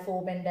 മീഥൈൽ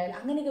 4 പെൻറ്റൈൽ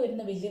അങ്ങനെയൊക്കെ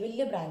വരുന്ന വലിയ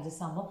വലിയ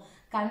ബ്രാഞ്ചസ് ആകുമ്പോൾ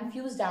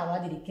കൺഫ്യൂസ്ഡ്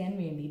ആവാതിരിക്കാൻ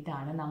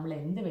വേണ്ടിയിട്ടാണ് നമ്മൾ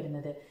എന്ത്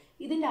വരുന്നത്?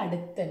 ഇതിൻ്റെ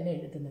അടുത്ത് തന്നെ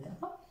എഴുതുന്നത്.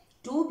 അപ്പം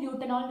 2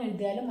 ബ്യൂട്ടനോൾ എന്ന്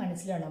എഴുതിയാലും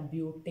മനസ്സിലാവണം,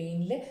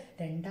 ബ്യൂട്ടേനിൽ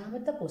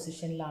രണ്ടാമത്തെ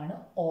പൊസിഷനിലാണ്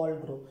ഓൾ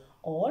ഗ്രൂപ്പ്.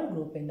 ഓൾ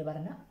ഗ്രൂപ്പ് എന്ന്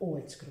പറഞ്ഞാൽ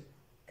OH ഗ്രൂപ്പ്.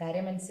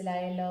 കാര്യം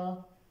മനസ്സിലായല്ലോ?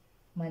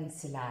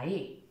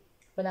 മനസ്സിലായി.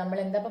 അപ്പോൾ നമ്മൾ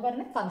എന്താ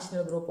പറഞ്ഞത്?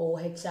 ഫങ്ഷണൽ ഗ്രൂപ്പ്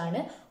OH ആണ്.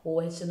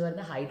 OH എന്ന്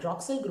പറയുന്ന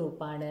ഹൈഡ്രോക്സിൽ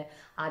ഗ്രൂപ്പാണ്.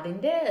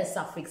 അതിൻ്റെ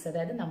സഫിക്സ്,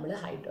 അതായത് നമ്മൾ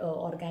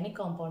ഓർഗാനിക്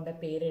കോമ്പൗണ്ടിൻ്റെ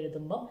പേര്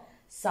എഴുതുമ്പോൾ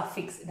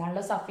സഫിക്സ്,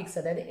 ഇതാണല്ലോ സഫിക്സ്,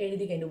 അതായത്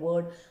എഴുതി കഴിഞ്ഞു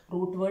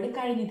റൂട്ട് വേർഡ്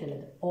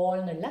കഴിഞ്ഞിട്ടുള്ളത് ഓൾ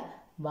എന്നുള്ള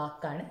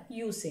വാക്കാണ്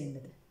യൂസ്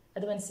ചെയ്യുന്നത്.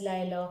 അത്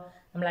മനസ്സിലായല്ലോ?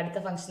 നമ്മൾ അടുത്ത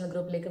ഫങ്ഷണൽ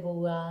ഗ്രൂപ്പിലേക്ക്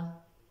പോവുക.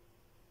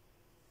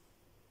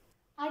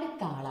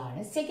 അടുത്ത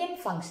ആളാണ് second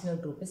functional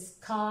group,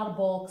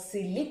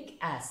 carboxylic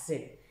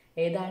acid.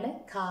 ഏതാണ്?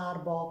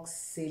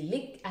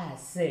 Carboxylic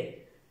acid.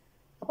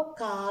 അപ്പോൾ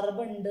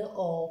കാർബൺ ഉണ്ട്,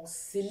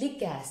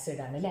 ഓക്സിലിക്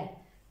ആസിഡ് ആണ് അല്ലേ?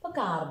 അപ്പോൾ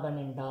കാർബൺ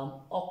ഉണ്ടാവും,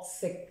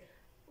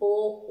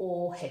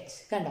 OOH.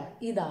 കണ്ടോ?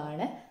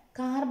 ഇതാണ്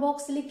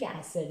കാർബോക്സിലിക്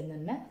ആസിഡ്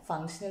എന്ന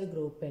ഫങ്ഷണൽ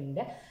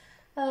ഗ്രൂപ്പിൻ്റെ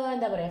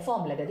എന്താ പറയുക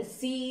ഫോർമുല, അതായത്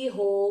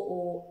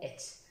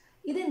COOH.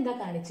 ഇതെന്താ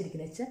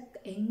കാണിച്ചിരിക്കുന്നത് വെച്ചാൽ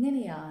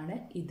എങ്ങനെയാണ്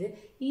ഇത്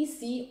ഈ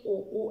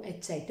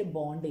COOH ആയിട്ട്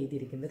ബോണ്ട്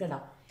ചെയ്തിരിക്കുന്നത്. കണ്ടോ?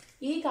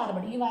 ഈ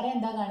കാർബൺ, ഈ വര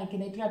എന്താ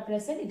കാണിക്കുന്നത്? It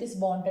represent it is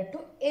bonded to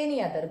any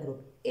other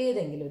group,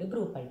 ഏതെങ്കിലും ഒരു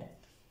ഗ്രൂപ്പായിട്ട്.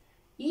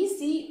 ഈ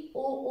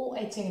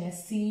COOH എങ്ങനെ?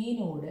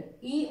 സീനോട്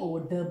O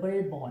ഡബിൾ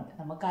ബോണ്ട്.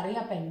 നമുക്കറിയാം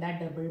അപ്പം എന്താ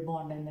ഡബിൾ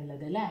ബോണ്ട്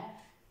എന്നുള്ളത് അല്ലേ?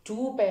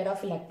 2 പെയർ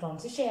ഓഫ്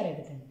ഇലക്ട്രോൺസ് ഷെയർ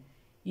ചെയ്തിട്ടുണ്ട്.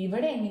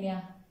 ഇവിടെ എങ്ങനെയാ?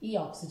 ഈ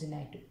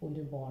ഓക്സിജനായിട്ട്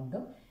ഒരു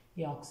ബോണ്ടും ഈ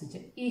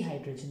ഓക്സിജൻ ഈ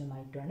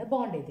ഹൈഡ്രജനുമായിട്ടുമാണ്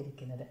ബോണ്ട്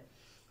ചെയ്തിരിക്കുന്നത്.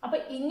 അപ്പം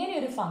ഇങ്ങനെ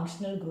ഒരു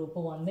ഫങ്ഷണൽ ഗ്രൂപ്പ്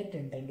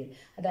വന്നിട്ടുണ്ടെങ്കിൽ,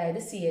 അതായത്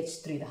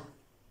CH3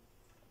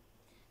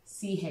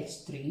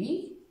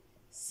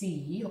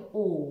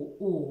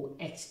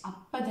 COOH,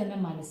 അപ്പം തന്നെ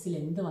മനസ്സിൽ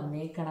എന്ത്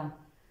വന്നേക്കണം?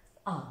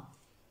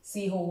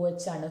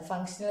 COOH ആണ്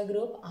ഫങ്ഷണൽ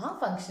ഗ്രൂപ്പ്. ആ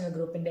ഫങ്ഷണൽ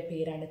ഗ്രൂപ്പിൻ്റെ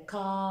പേരാണ്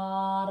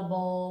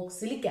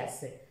carboxylic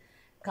acid.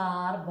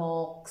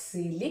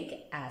 Carboxylic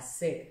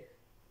acid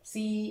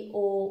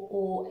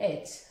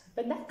COOH.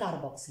 അപ്പം എന്താ?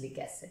 Carboxylic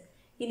acid.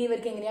 ഇനി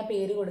ഇവർക്ക് എങ്ങനെയാ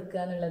പേര് കൊടുക്കുക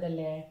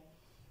എന്നുള്ളതല്ലേ?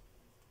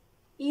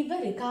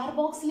 ഇവർ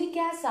കാർബോക്സിലിക്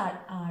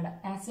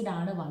ആസിഡ്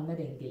ആണ്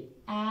വന്നതെങ്കിൽ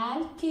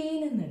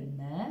ആൽക്കേനിൽ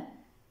നിന്ന്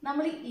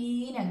നമ്മൾ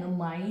ഈനങ്ങ്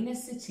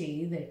മൈനസ്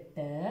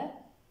ചെയ്തിട്ട്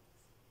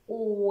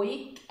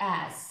ഓയിക്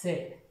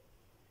ആസിഡ്,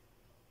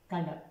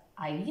 കണ്ടോ?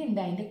 ഐ ഉണ്ട്,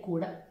 അതിൻ്റെ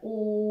കൂടെ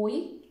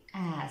ഓയിക്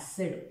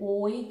ആസിഡ്,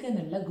 ഓയിക്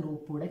എന്നുള്ള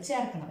ഗ്രൂപ്പ് കൂടെ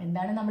ചേർക്കണം.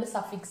 എന്താണ് നമ്മൾ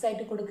സഫിക്സ്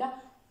ആയിട്ട് കൊടുക്കുക?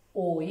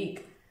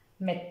 Oic,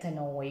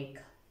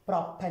 methanoic,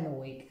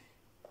 propanoic.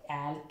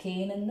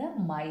 ആൽക്കേനിൽ നിന്ന്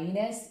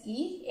മൈനസ് ഇ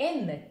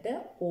എന്നിട്ട്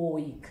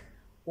ഓയിക്,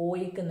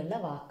 ഓയിക് എന്നുള്ള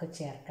വാക്ക്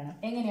ചേർക്കണം.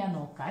 എങ്ങനെയാന്ന്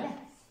നോക്കാം അല്ലേ?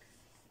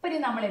 അപ്പം ഇനി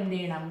നമ്മൾ എന്ത്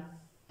ചെയ്യണം?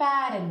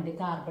 പാരന്റ്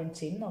കാർബൺ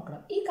ചെയിൻ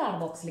നോക്കണം. ഈ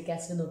കാർബോക്സിലിക്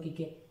ആസിഡ്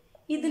നോക്കിക്കേ,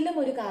 ഇതിലും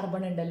ഒരു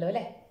കാർബൺ ഉണ്ടല്ലോ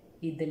അല്ലേ?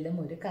 ഇതിലും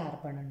ഒരു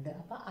കാർബൺ ഉണ്ട്.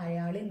 അപ്പം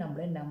അയാളെ നമ്മൾ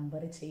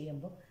നമ്പർ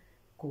ചെയ്യുമ്പോൾ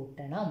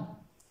കൂട്ടണം.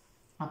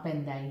 അപ്പം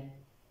എന്തായി?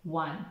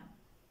 1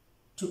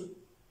 2.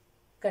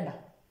 കണ്ട?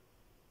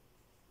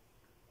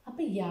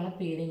 അപ്പം ഇയാളെ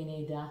പേര് എങ്ങനെ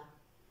എഴുതുക?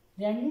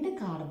 2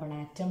 കാർബൺ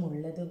ആറ്റം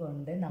ഉള്ളത്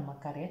കൊണ്ട്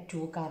നമുക്കറിയാം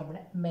 2 കാർബൺ,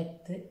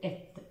 മെത്ത്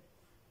എത്ത്.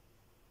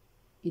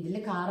 ഇതിൽ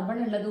കാർബൺ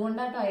ഉള്ളത്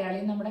കൊണ്ടാട്ടോ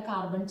അയാളെയും നമ്മുടെ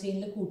കാർബൺ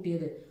ചെയിനിൽ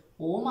കൂട്ടിയത്.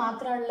 O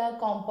മാത്രമുള്ള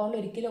കോമ്പൗണ്ട്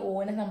ഒരിക്കലും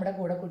ഓനെ നമ്മുടെ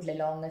കൂടെ കൂട്ടില്ല,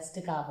 ലോങ്ങസ്റ്റ്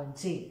കാർബൺ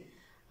ചെയിൻ.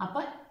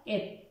 അപ്പം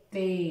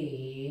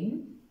എത്തേൻ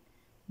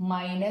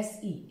മൈനസ്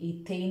ഇ,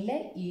 ഇത്തേനിലെ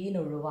ഈന്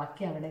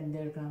ഒഴിവാക്കി അവിടെ എന്ത്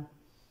എടുക്കണം?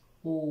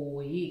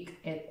 Oic,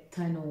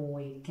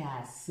 ethanoic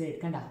acid.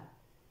 കണ്ട?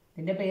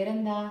 ഇതിൻ്റെ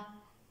പേരെന്താ?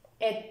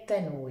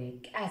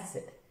 Ethanoic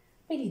acid.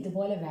 പിന്നെ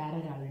ഇതുപോലെ വേറെ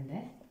ഒരാളുണ്ട്,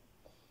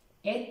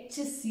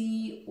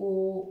 HCOOH.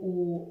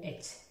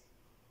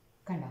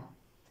 കണ്ടോ?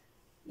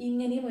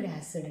 ഇങ്ങനെയും ഒരു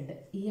ആസിഡ് ഉണ്ട്.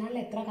 ഇയാളിൽ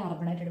എത്ര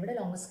കാർബൺ ആറ്റം? ഇവിടെ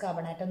ലോങ്സ്റ്റ്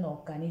കാർബൺ ആറ്റം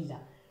നോക്കാനില്ല.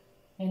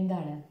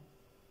 എന്താണ്?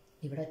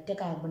 ഇവിടെ ഒറ്റ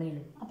കാർബണേ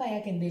ഉള്ളൂ. അപ്പോൾ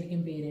അയാൾക്ക്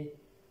എന്തായിരിക്കും പേര്?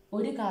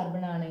 ഒരു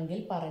കാർബൺ ആണെങ്കിൽ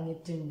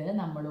പറഞ്ഞിട്ടുണ്ട്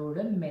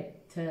നമ്മളോട്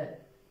മെത്ത്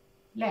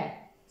അല്ലേ?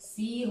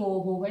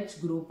 COOH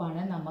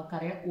ഗ്രൂപ്പാണ്,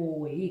 നമുക്കറിയാം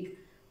ഓയിക്.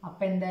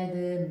 അപ്പം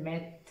എന്തായത്?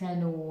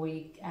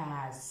 Methanoic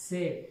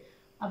acid.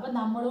 അപ്പം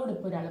നമ്മളോട്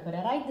ഇപ്പോൾ ഒരാൾ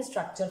പറയാം write the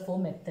structure four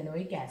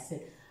methanoic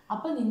acid.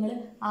 അപ്പം നിങ്ങൾ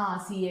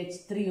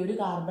CH3 ഒരു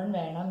കാർബൺ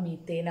വേണം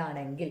മീത്തേൻ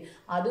ആണെങ്കിൽ,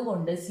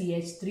 അതുകൊണ്ട്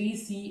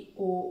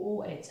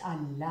CH3COOH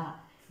അല്ല.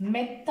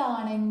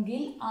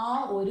 മെത്താണെങ്കിൽ ആ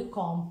ഒരു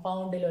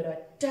കോമ്പൗണ്ടിൽ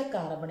ഒരൊറ്റ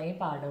കാർബണേ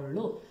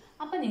പാടുള്ളൂ.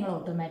 അപ്പം നിങ്ങൾ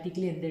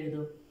ഓട്ടോമാറ്റിക്കലി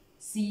എന്തെഴുതും?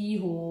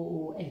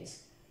 COOH.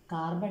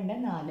 കാർബണിൻ്റെ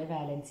 4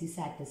 വാലൻസി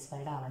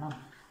സാറ്റിസ്ഫൈഡ് ആവണം.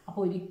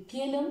 അപ്പോൾ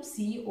ഒരിക്കലും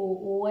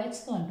COOH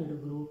എന്ന് പറഞ്ഞിട്ടൊരു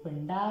ഗ്രൂപ്പ്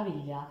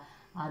ഉണ്ടാവില്ല.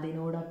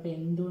 അതിനോടൊപ്പം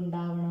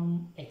എന്തുണ്ടാവണം?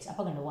 H.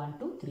 അപ്പോൾ കണ്ടു 1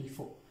 2 3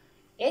 4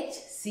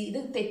 HC. ഇത്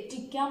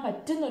തെറ്റിക്കാൻ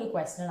പറ്റുന്നൊരു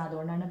ക്വസ്റ്റ്യൻ ആണ്,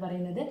 അതുകൊണ്ടാണ്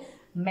പറയുന്നത്.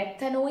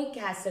 മെത്തനോയിക്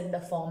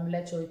ആസിഡിൻ്റെ ഫോർമുല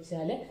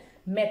ചോദിച്ചാൽ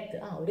മെത്ത്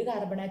ഒരു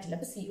കാർബൺ ആറ്റില്ല,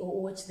 അപ്പോൾ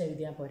COOH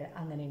എഴുതിയാൽ പോരാ,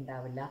 അങ്ങനെ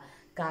ഉണ്ടാവില്ല.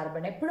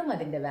 കാർബൺ എപ്പോഴും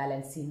അതിൻ്റെ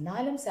വാലൻസി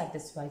 4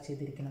 സാറ്റിസ്ഫൈ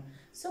ചെയ്തിരിക്കണം.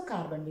 So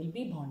carbon will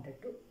be bonded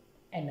to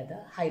എന്നത്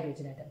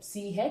ഹൈഡ്രോജൻ ആറ്റം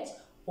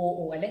CHOO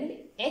അല്ലെങ്കിൽ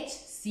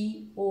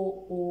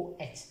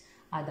HCOOH.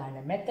 അതാണ്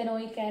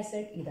മെത്തനോയിക്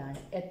ആസിഡ്, ഇതാണ്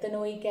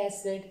എത്തനോയിക്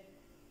ആസിഡ്.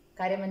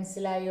 കാര്യം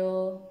മനസ്സിലായോ?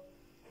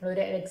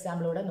 ഒരു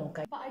എക്സാമ്പിളൂടെ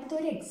നോക്കാം. അപ്പോൾ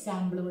അടുത്തൊരു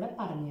എക്സാമ്പിളൂടെ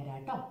പറഞ്ഞുതരാം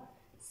കേട്ടോ.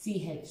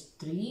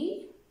 CH3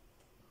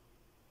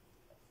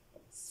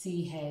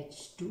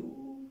 CH2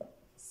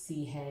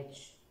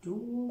 CH2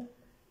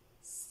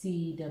 C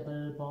double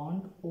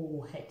bond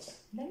OH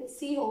അല്ലെങ്കിൽ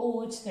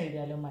COOH എന്ന്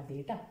എഴുതിയാലും മതി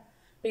കേട്ടോ.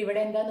 അപ്പോൾ ഇവിടെ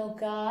എന്താ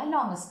നോക്കുക?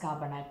 ലോങ്സ്റ്റ്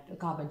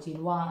കാർബൺ ചെയിൻ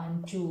 1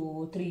 2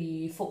 3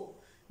 4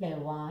 അല്ലേ?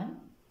 1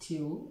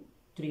 2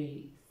 3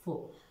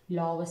 4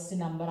 ലോവസ്റ്റ്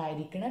നമ്പർ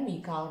ആയിരിക്കണം ഈ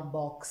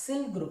കാർബോക്സിൽ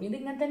ഗ്രൂപ്പ്.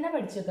 ഇതിങ്ങനെ തന്നെ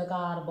പഠിച്ചേക്കുക.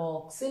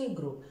 Carboxyl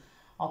group,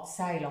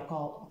 ഓക്സൈലോ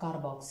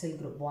carboxyl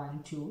group 1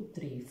 2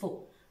 3 4.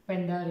 അപ്പോൾ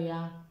എന്താ പറയുക?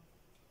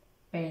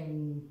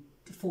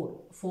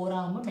 4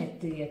 ആകുമ്പോൾ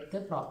മെത്തിയത്ത്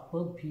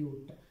പ്രോപ്പർ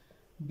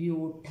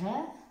ബ്യൂട്ട്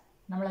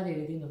നമ്മളത്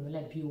എഴുതി തോന്നുന്നില്ല.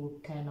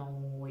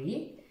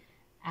 ബ്യൂട്ടനോയിക്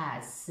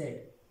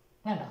ആസിഡ്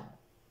വേണ്ട,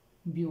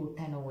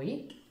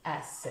 ബ്യൂട്ടനോയിക്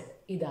ആസിഡ്.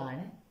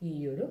 ഇതാണ് ഈ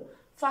ഒരു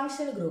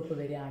ഫങ്ഷണൽ ഗ്രൂപ്പ്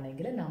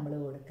വരികയാണെങ്കിൽ നമ്മൾ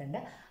കൊടുക്കേണ്ട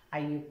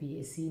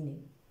IUPAC.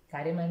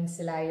 കാര്യം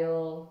മനസ്സിലായോ?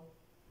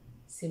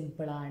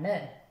 സിമ്പിളാണ്.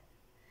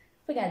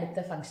 അപ്പോൾ അടുത്ത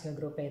ഫങ്ഷണൽ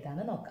ഗ്രൂപ്പ്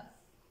ഏതാണെന്ന് നോക്കാം.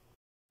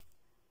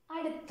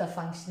 അടുത്ത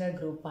ഫങ്ഷണൽ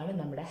ഗ്രൂപ്പാണ്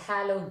നമ്മുടെ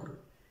ഹാലോ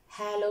ഗ്രൂപ്പ്.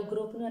 ഹാലോ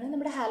ഗ്രൂപ്പ് എന്ന് പറഞ്ഞാൽ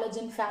നമ്മുടെ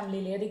ഹാലോജൻ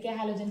ഫാമിലിയിൽ ഏതൊക്കെയാണ്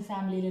halogen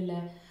ഫാമിലിയിലുള്ള?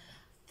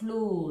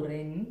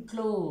 Fluorine,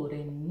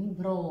 chlorine,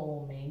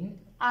 bromine,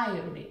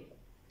 iodine.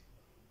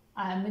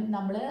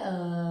 നമ്മൾ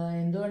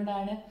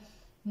എന്തുകൊണ്ടാണ്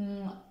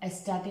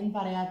എസ്റ്റാറ്റിൻ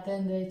പറയാത്തത്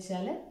എന്ന്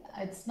വെച്ചാൽ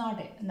ഇറ്റ്സ്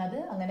നോട്ട് അത്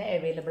അങ്ങനെ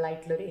അവൈലബിൾ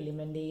ആയിട്ടുള്ളൊരു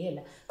എലിമെൻ്റേ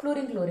അല്ല.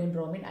 ഫ്ലൂറിൻ, ക്ലോറിൻ,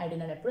 ബ്രോമിൻ,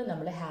 അയോഡിൻ ആണ് എപ്പോഴും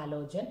നമ്മൾ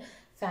ഹാലോജൻ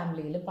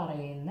ഫാമിലിയിൽ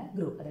പറയുന്ന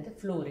ഗ്രൂപ്പ്. അതായത്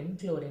ഫ്ലൂറിൻ,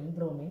 ക്ലോറിൻ,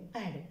 ബ്രോമിൻ,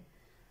 അയോഡിൻ.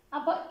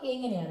 അപ്പോൾ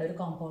എങ്ങനെയാണ് ഒരു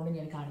കോമ്പൗണ്ട്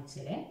ഞാൻ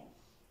കാണിച്ചത്?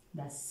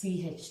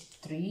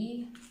 CH3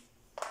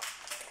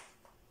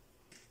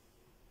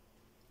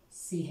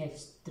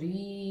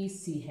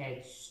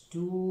 CH2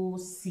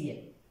 Cl.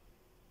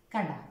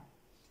 കണ്ട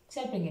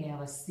ചിലപ്പോൾ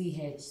എങ്ങനെയാവുക?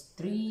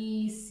 CH3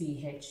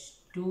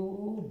 CH2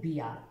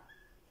 Br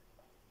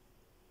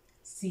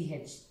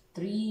CH3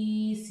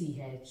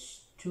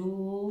 CH2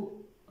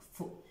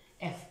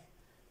 F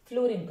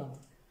fluorine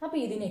compound. അപ്പോൾ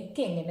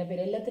ഇതിനൊക്കെ എങ്ങനെ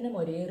പേര്? എല്ലാത്തിനും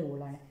ഒരേ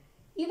റൂളാണ്.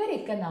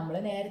 ഇവരൊക്കെ നമ്മൾ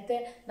നേരത്തെ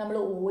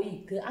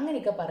ഓയിക്ക്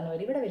അങ്ങനെയൊക്കെ പറഞ്ഞവർ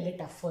ഇവിടെ വലിയ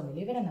ടഫ്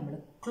ഒന്നുമില്ല. ഇവരെ നമ്മൾ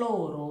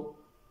ക്ലോറോ,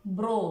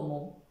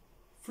 ബ്രോമോ,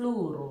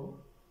 ഫ്ലൂറോ,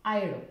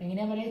 അയഡോ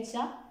എങ്ങനെയാണ് പറയുക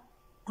വെച്ചാൽ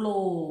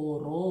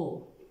ക്ലോറോ,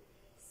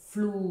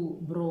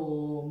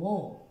 ബ്രോമോ,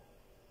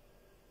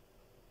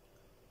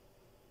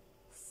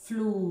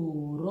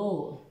 ഫ്ലൂറോ,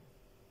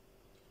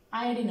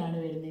 അയഡിനാണ്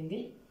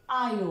വരുന്നതെങ്കിൽ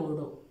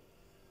അയോഡോ.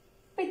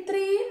 അപ്പം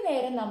ഇത്രയും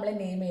നേരം നമ്മൾ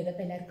നെയിം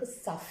ചെയ്തപ്പോൾ എല്ലാവർക്കും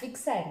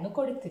സഫിക്സ് ആയിരുന്നു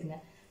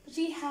കൊടുത്തിരുന്നത്.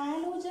 പക്ഷേ ഈ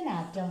ഹാലോജൻ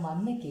ആറ്റം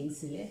വന്ന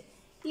കേസിൽ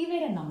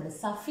ഇവരെ നമ്മൾ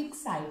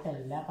സഫിക്സ്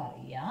ആയിട്ടല്ല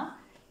പറയുക,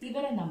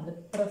 ഇവരെ നമ്മൾ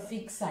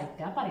പ്രിഫിക്സ്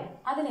ആയിട്ടാണ് പറയുക.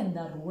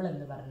 അതിനെന്താ റൂൾ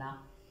എന്ന് പറഞ്ഞാൽ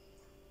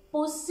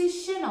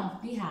പൊസിഷൻ ഓഫ്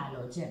ദി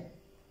ഹാലോജൻ.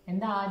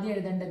 എന്താ ആദ്യം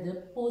എഴുതേണ്ടത്?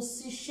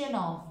 Position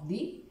of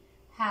the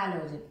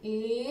halogen.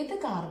 ഏത്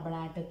carbon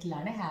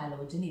ആറ്റത്തിലാണ്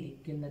halogen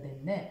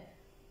ഇരിക്കുന്നതെന്ന്,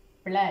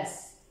 plus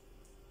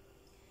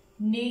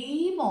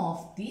name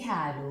of the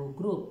halo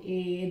group.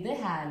 ഏത്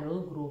ഹാലോ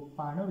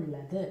ഗ്രൂപ്പാണ്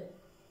ഉള്ളത്,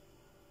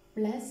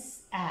 പ്ലസ്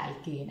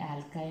ആൽക്കെയിൻ.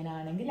 ആൽക്കൈൻ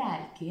ആണെങ്കിൽ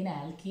ആൽക്കീൻ,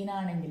 ആൽക്കീൻ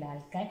ആണെങ്കിൽ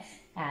ആൽക്കൈൻ,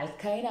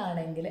 ആൽക്കൈൻ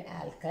ആണെങ്കിൽ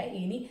ആൽക്കൈൻ,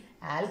 ഇനി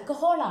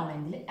ആൽക്കഹോൾ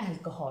ആണെങ്കിൽ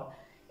ആൽക്കഹോൾ.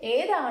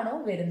 ഏതാണോ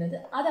വരുന്നത്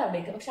അത്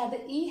അവിടേക്ക്. പക്ഷെ അത്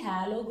ഈ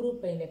ഹാലോ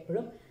ഗ്രൂപ്പ്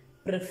എപ്പോഴും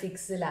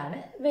പ്രിഫിക്സിലാണ്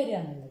വരിക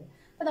എന്നുള്ളത്.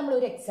 അപ്പോൾ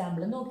നമ്മളൊരു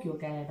എക്സാമ്പിൾ നോക്കി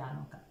നോക്കാം. ഏതാണ്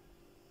നോക്കാം?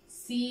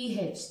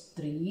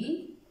 CH3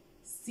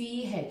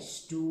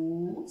 CH2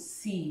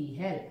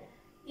 Cl.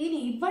 ഇനി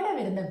ഇവിടെ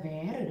വരുന്ന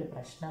വേറൊരു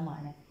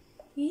പ്രശ്നമാണ്.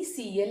 ഈ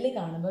Cl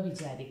കാണുമ്പോൾ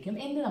വിചാരിക്കും,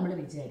 എന്ത് നമ്മൾ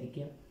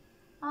വിചാരിക്കും?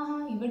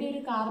 ഇവിടെ ഒരു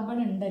കാർബൺ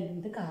ഉണ്ടല്ലോ,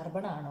 ഇത്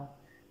കാർബൺ ആണോ?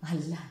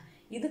 അല്ല,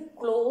 ഇത്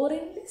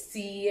ക്ലോറിൻ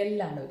Cl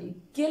ആണ്.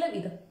 ഒരിക്കലും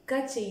ഇതൊക്കെ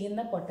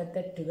ചെയ്യുന്ന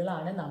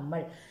പൊട്ടത്തെറ്റുകളാണ്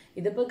നമ്മൾ.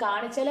 ഇതിപ്പോൾ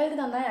കാണിച്ചാലവർ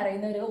നന്നായി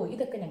അറിയുന്നവരോ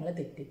ഇതൊക്കെ ഞങ്ങൾ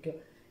തെറ്റിക്കും.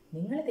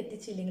 നിങ്ങൾ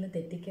തെറ്റിച്ചില്ലെങ്കിൽ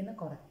തെറ്റിക്കുന്ന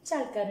കുറച്ച്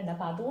ആൾക്കാരുണ്ട്.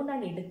 അപ്പോൾ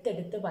അതുകൊണ്ടാണ്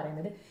എടുത്തെടുത്ത്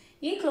പറയുന്നത്.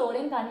 ഈ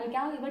ക്ലോറിൻ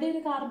കാണിക്കാൻ ഇവിടെ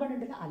ഒരു കാർബൺ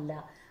ഉണ്ടല്ലോ, അല്ല,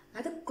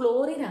 അത്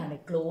ക്ലോറിനാണ്.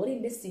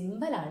 ക്ലോറിൻ്റെ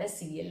സിമ്പലാണ്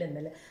Cl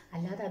എന്നുള്ളത്.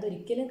 അല്ലാതെ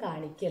അതൊരിക്കലും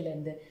കാണിക്കല്ല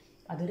എന്ത്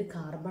അതൊരു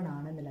കാർബൺ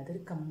ആണെന്നല്ല.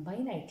 അതൊരു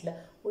കമ്പൈൻ ആയിട്ടുള്ള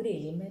ഒരു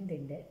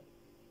എലിമെൻറ്റിൻ്റെ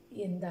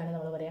എന്താണ്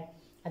നമ്മൾ പറയുക,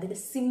 അതിൻ്റെ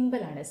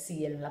സിമ്പിളാണ്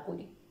Cl എന്നുള്ളത്. അപ്പോൾ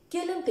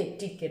ഒരിക്കലും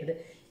തെറ്റിക്കരുത്.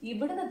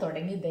 ഇവിടുന്ന്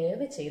തുടങ്ങി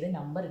ദയവ് ചെയ്ത്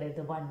നമ്പർ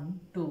ഇടരുത് 1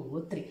 2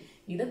 3.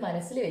 ഇത്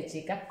മനസ്സിൽ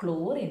വെച്ചേക്കാം.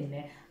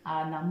 ക്ലോറിന്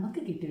നമുക്ക്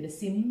കിട്ടിയൊരു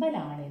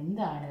സിമ്പിളാണ്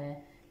എന്താണ്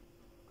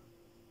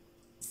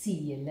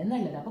Cl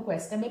എന്നുള്ളത്. അപ്പോൾ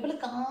ക്വസ്റ്റ്യൻ പേപ്പറിൽ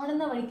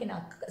കാണുന്ന വഴിക്ക്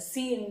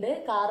സി ഉണ്ട്,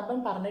 കാർബൺ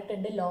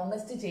പറഞ്ഞിട്ടുണ്ട്,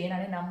 ലോങ്സ്റ്റ് ചെയിൻ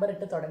ആണ്, നമ്പർ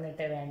ഇട്ട്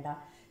തുടങ്ങിയിട്ട് വേണ്ട.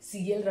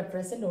 Cl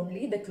represent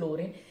only the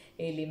chlorine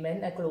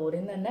element.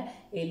 Chlorine തന്നെ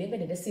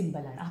എലിമെൻറ്റിൻ്റെ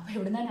സിമ്പിളാണ്. അപ്പോൾ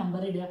എവിടുന്നാണ്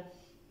നമ്പർ ഇടുക?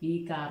 ഈ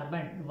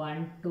കാർബൺ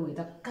 1 2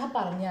 ഇതൊക്കെ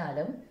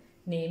പറഞ്ഞാലും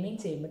നെയിമിങ്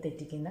ചെയ്യുമ്പോൾ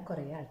തെറ്റിക്കുന്ന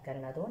കുറേ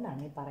ആൾക്കാരാണ്.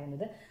 അതുകൊണ്ടാണ് ഈ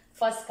പറയുന്നത്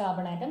ഫസ്റ്റ്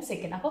കാർബൺ ആറ്റം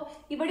സെക്കൻഡ്. അപ്പോൾ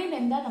ഇവിടെയും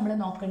എന്താ നമ്മൾ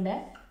നോക്കേണ്ടത്?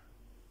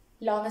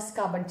 Longest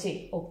carbon chain.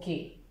 Okay.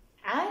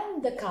 And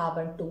the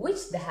carbon to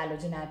which the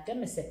halogen atom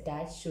is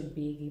attached should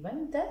be given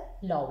the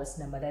lowest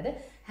number. അതായത്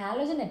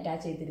ഹാലോജൻ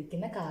അറ്റാച്ച്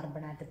ചെയ്തിരിക്കുന്ന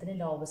കാർബൺ ആറ്റത്തിന്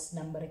ലോവസ്റ്റ്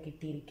നമ്പർ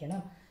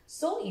കിട്ടിയിരിക്കണം.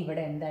 സോ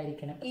ഇവിടെ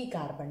എന്തായിരിക്കണം? ഈ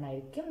കാർബൺ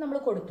ആയിരിക്കും നമ്മൾ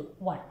കൊടുത്തു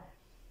 1.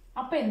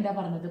 അപ്പോൾ എന്താ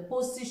പറഞ്ഞത്?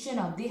 Position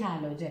of the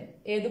halogen.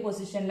 ഏത്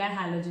പൊസിഷനിലാണ്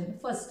ഹാലോജൻ?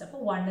 ഫസ്റ്റ്. അപ്പോൾ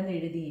 1 എന്ന്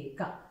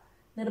എഴുതിയേക്കാം.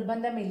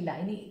 നിർബന്ധമില്ല.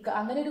 ഇനി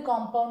അങ്ങനെ ഒരു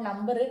compound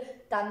number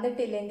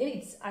തന്നിട്ടില്ലെങ്കിൽ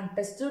it's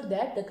understood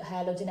that the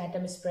halogen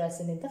atom is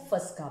present in the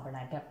first carbon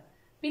atom.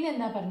 പിന്നെ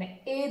എന്താ പറഞ്ഞത്?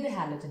 ഏത്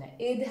ഹാലോജന?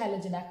 ഏത്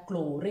ഹാലോജന?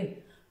 ക്ലോറിൻ.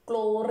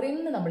 ക്ലോറിൻ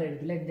നമ്മൾ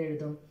എഴുതില്ല.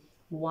 എന്തെഴുതും?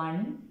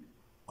 1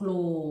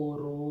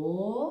 ക്ലോറോ.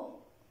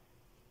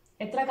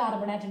 എത്ര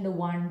കാർബൺ ആറ്റം ഉണ്ട്?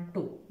 1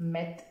 2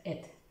 മെത്ത്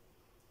എത്ത്.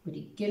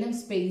 ഒരിക്കലും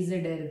സ്പേസ്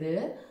ഇടരുത്.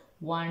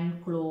 1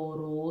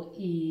 ക്ലോറോ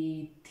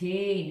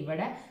ഈഥേൻ.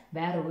 ഇവിടെ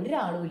വേറെ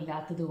ഒരാളും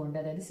ഇല്ലാത്തത് കൊണ്ട്,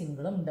 അതായത്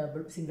സിംഗിൾ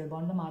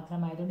ബോണ്ട്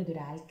മാത്രമായതുകൊണ്ട്,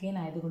 ഇതൊരു ആൽക്കെയിൻ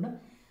ആയതുകൊണ്ടും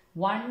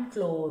 1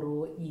 ക്ലോറോ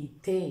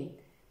ഈഥേൻ.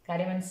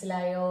 കാര്യം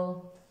മനസ്സിലായോ?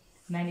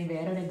 ഞാൻ ഈ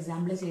വേറൊരു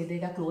എക്സാമ്പിൾ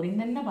ചെയ്തേക്കാം. ക്ലോറിൻ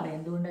തന്നെ പറയാം.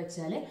 എന്തുകൊണ്ട്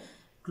വെച്ചാൽ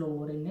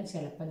ക്ലോറിന്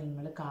ചിലപ്പോൾ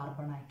നിങ്ങൾ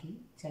കാർബൺ ആക്കി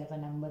ചിലപ്പോൾ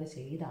നമ്പർ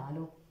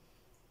ചെയ്താലോ.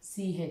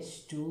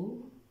 CH2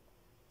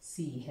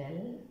 Cl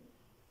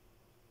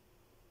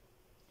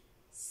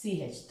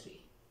CH3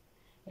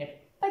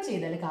 എപ്പോൾ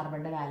ചെയ്താലും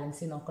കാർബണിൻ്റെ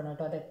ബാലൻസ് നോക്കണം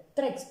കേട്ടോ. അത്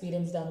എത്ര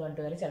എക്സ്പീരിയൻസ്ഡ് ആണെന്ന്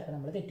പറഞ്ഞിട്ട് ചിലപ്പോൾ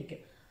നമ്മൾ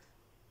തെറ്റിക്കും.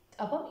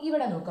 അപ്പം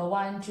ഇവിടെ നോക്കാം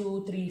 1 2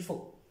 3 4.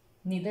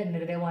 ഇത്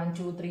ഉണ്ട് 1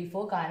 2 3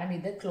 4. കാരണം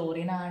ഇത്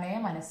ക്ലോറിൻ ആണ്.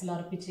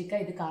 മനസ്സിലുറപ്പിച്ചേക്കുക.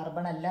 ഇത്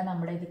കാർബൺ അല്ല,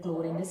 നമ്മുടെ ഇത്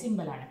ക്ലോറിൻ്റെ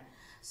സിമ്പിളാണ്.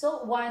 സോ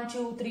 1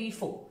 2 3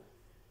 4.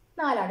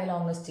 4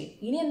 ലോങ്സ്റ്റ്.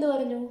 ഇനി എന്ത്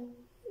പറഞ്ഞു?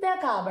 The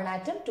carbon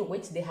atom to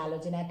which the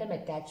halogen atom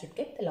attach should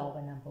get the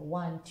lower number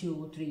 1 2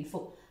 3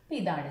 4. അപ്പോൾ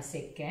ഇതാണ്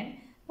സെക്കൻഡ്.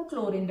 അപ്പോൾ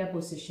ക്ലോറിൻ്റെ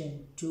പൊസിഷൻ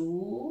 2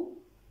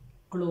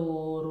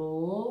 ക്ലോറോ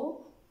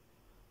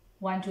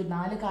 1 2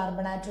 4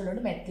 കാർബൺ ആറ്റം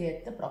ഉള്ളത്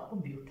മെത്തിയത്ത് പ്രോപ്പർ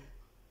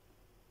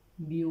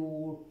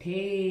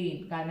ബ്യൂട്ടേൻ.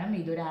 കാരണം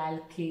ഇതൊരു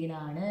ആൽക്കെയിൻ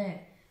ആണ്.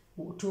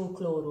 2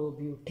 ക്ലോറോ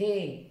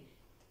ബ്യൂട്ടേൻ.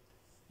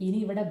 ഇനി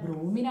ഇവിടെ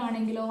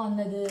ബ്രോമിനാണെങ്കിലോ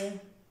വന്നത്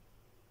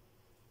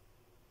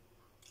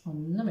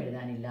ഒന്നും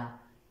എഴുതാനില്ല.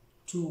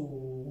 2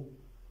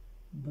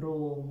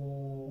 ബ്രോമോ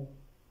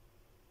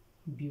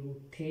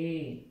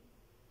ബ്യൂട്ടേൻ.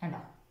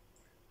 കണ്ടോ?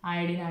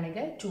 അയഡിൻ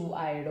ആണെങ്കിൽ 2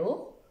 അയഡോ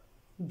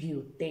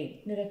ബ്യൂട്ടേൻ.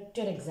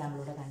 ഇതൊരൊറ്റൊരു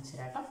എക്സാമ്പിളൂടെ കാണിച്ചു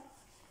തരാം കേട്ടോ.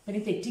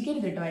 പിന്നെ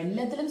തെറ്റിക്കരുത് കേട്ടോ.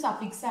 എല്ലാത്തിലും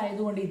സഫിക്സ്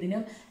ആയതുകൊണ്ട്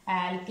ഇതിനും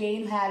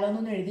ആൽക്കെയിൻ ഹാലോ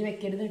എന്നൊന്നും എഴുതി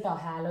വെക്കരുത് കേട്ടോ.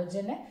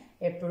 ഹാലോജന്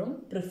എപ്പോഴും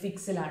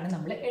പ്രിഫിക്സിലാണ്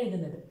നമ്മൾ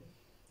എഴുതുന്നത്.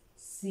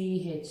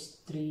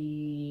 CH3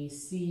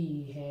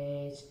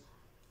 CH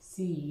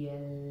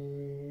Cl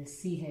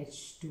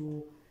CH2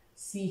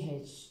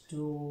 CH2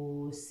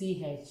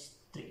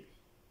 CH3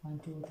 1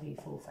 2 3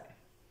 4 5.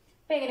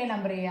 അപ്പോൾ എങ്ങനെ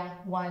നമ്പർ ചെയ്യുക?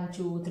 1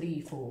 2 3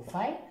 4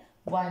 5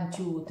 1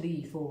 2 3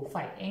 4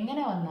 5.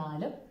 എങ്ങനെ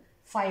വന്നാലും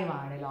 5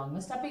 ആണ്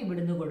ലോങ്സ്റ്റ്. അപ്പോൾ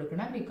ഇവിടുന്ന്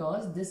കൊടുക്കണം.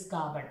 Because this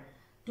carbon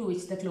to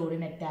which the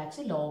chlorine attach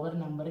lower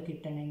number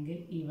കിട്ടണമെങ്കിൽ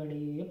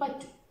ഇവിടെ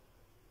പറ്റും.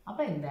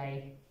 അപ്പോൾ എന്തായി?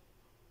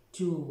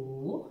 2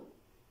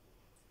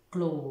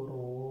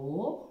 ക്ലോറോ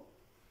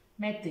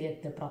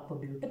മെത്ത് പ്രോപ്പർ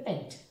ബ്യൂട്ട്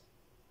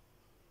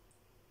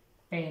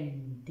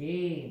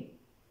പെൻറ്റേൻ.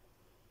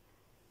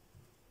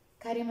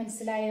 കാര്യം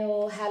മനസ്സിലായോ?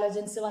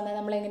 ഹാലോജൻസ് വന്നാൽ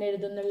നമ്മൾ എങ്ങനെ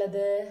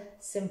എഴുതുന്നുള്ളത്?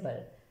 സിമ്പിൾ.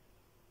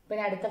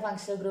 പിന്നെ അടുത്ത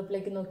ഫങ്ഷണൽ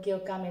ഗ്രൂപ്പിലേക്ക് നോക്കി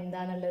നോക്കാം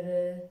എന്താണുള്ളത്.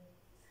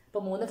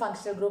 ഇപ്പോൾ 3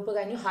 ഫങ്ഷണൽ ഗ്രൂപ്പ്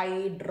കഴിഞ്ഞു.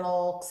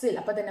 ഹൈഡ്രോക്സിൽ.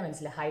 അപ്പോൾ തന്നെ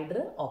മനസ്സിലായി.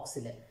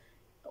 Hydroxyl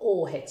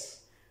OH.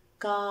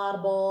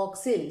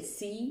 Carboxyl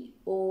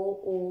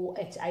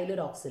COOH.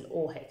 അതിലൊരു ഓക്സിൽ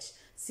OH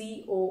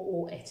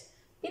COOH.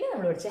 പിന്നെ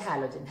നമ്മൾ പഠിച്ച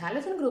ഹാലോജൻ.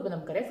 ഹാലോജൻ ഗ്രൂപ്പ്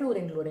നമുക്കറിയാം.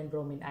 Fluorine chlorine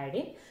bromine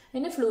iodine.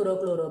 പിന്നെ ഫ്ലൂറോ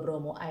ക്ലോറോ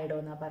ബ്രോമോ അയഡോ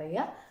എന്നാ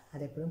പറയുക.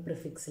 അതെപ്പോഴും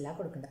പ്രിഫിക്സിലാണ്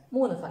കൊടുക്കേണ്ടത്.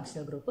 3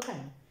 ഫങ്ഷണൽ ഗ്രൂപ്പ്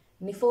കഴിഞ്ഞു.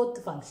 ഇനി 4th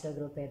ഫങ്ഷണൽ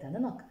ഗ്രൂപ്പ് ഏതാണെന്ന്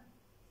നോക്കാം.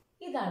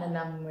 ഇതാണ്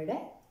നമ്മുടെ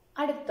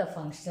അടുത്ത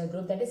functional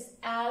group. That is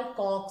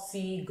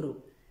alkoxy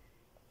group.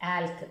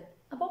 ആൽക്ക്.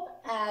 അപ്പം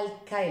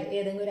ആൽക്കൈൽ,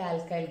 ഏതെങ്കിലും ഒരു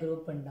ആൽക്കൈൽ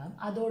ഗ്രൂപ്പ് ഉണ്ടാകും.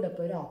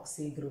 അതോടൊപ്പം ഒരു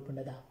ഓക്സി ഗ്രൂപ്പ്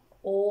ഉണ്ട്.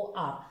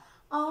 OR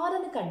R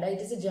എന്ന് കണ്ട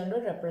it is A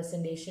general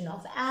representation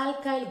of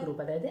alkyl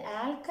group. അതായത്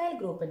ആൽക്കൈൽ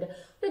ഗ്രൂപ്പിൻ്റെ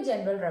ഒരു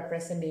ജനറൽ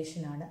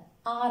റെപ്രസെൻറ്റേഷൻ ആണ്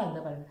R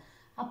എന്ന് പറയുന്നത്.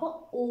 അപ്പോൾ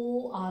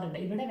OR ഉണ്ട്.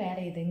 ഇവിടെ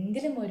വേറെ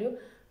ഏതെങ്കിലും ഒരു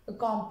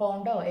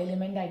കോമ്പൗണ്ടോ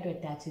എലിമെൻ്റ് ആയിട്ടോ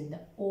അറ്റാച്ച് ചെയ്ത്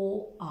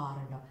OR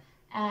ഉണ്ടോ?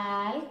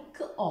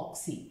 ആൽക്ക്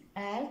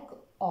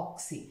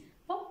ഓക്സി.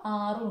 അപ്പം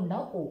ആറും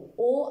ഉണ്ടാവും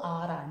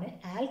OR ആണ്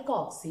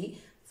ആൽക്കോക്സി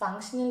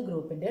ഫങ്ഷണൽ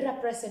ഗ്രൂപ്പിൻ്റെ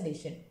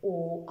റെപ്രസെൻറ്റേഷൻ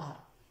OR.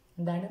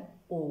 എന്താണ്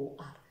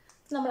OR?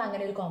 നമ്മൾ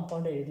അങ്ങനെ ഒരു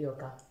കോമ്പൗണ്ട് എഴുതി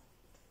നോക്കാം.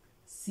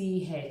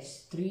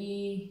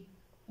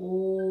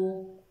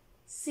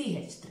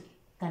 CH3OCH3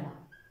 കണ്ടോ?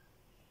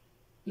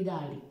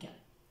 ഇതായിരിക്കാം.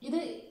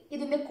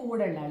 ഇതിൻ്റെ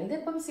കൂടെ ഉള്ള ആൾ.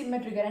 ഇതിപ്പം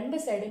സിമെട്രിക്കൽ, രണ്ട്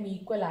സൈഡും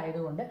ഈക്വൽ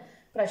ആയതുകൊണ്ട്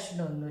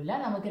പ്രശ്നമൊന്നുമില്ല,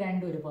 നമുക്ക്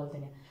രണ്ടും ഒരുപോലെ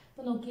തന്നെ.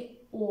 അപ്പോൾ നോക്കി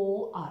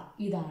OR,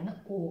 ഇതാണ്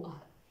OR.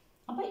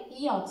 അപ്പോൾ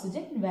ഈ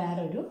ഓക്സിജൻ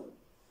വേറൊരു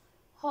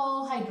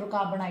ഹൈഡ്രോ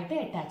കാർബൺ ആയിട്ട്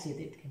അറ്റാച്ച്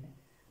ചെയ്തിരിക്കുന്നത്.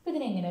 അപ്പോൾ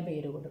ഇതിനെങ്ങനെ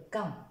പേര്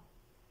കൊടുക്കാം?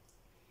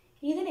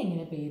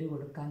 ഇതിനെങ്ങനെ പേര്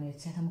കൊടുക്കാമെന്ന്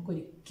വെച്ചാൽ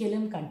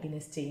നമുക്കൊരിക്കലും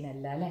കണ്ടിന്യൂസ് ചെയിൻ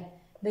അല്ല അല്ലേ?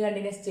 ഇത്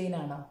കണ്ടിന്യൂസ് ചെയിൻ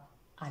ആണോ?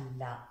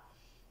 അല്ല.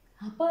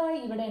 അപ്പോൾ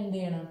ഇവിടെ എന്ത്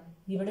ചെയ്യണം?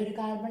 ഇവിടെ ഒരു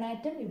കാർബൺ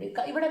ആറ്റം,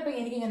 ഇവിടെ ഇപ്പോൾ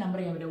എനിക്കിങ്ങനെ നമ്പർ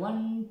ചെയ്യാൻ പറ്റും 1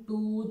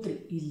 2 3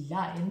 ഇല്ല.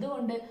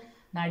 എന്തുകൊണ്ട്?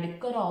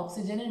 നടുക്കൊരു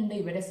ഓക്സിജൻ ഉണ്ട്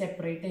ഇവിടെ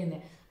സെപ്പറേറ്റ്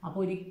ചെയ്യുന്നത്. അപ്പോൾ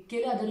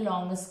ഒരിക്കലും അതൊരു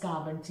ലോങ്സ്റ്റ്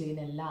കാർബൺ ചെയിൻ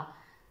അല്ല.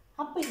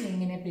 അപ്പോൾ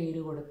ഇതെങ്ങനെ പേര്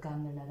കൊടുക്കാം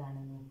എന്നുള്ളതാണ്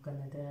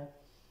നോക്കുന്നത്.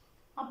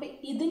 അപ്പോൾ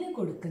ഇതിന്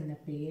കൊടുക്കുന്ന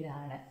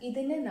പേരാണ്,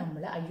 ഇതിന്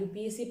നമ്മൾ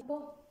IUPAC. ഇപ്പോൾ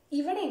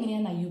ഇവിടെ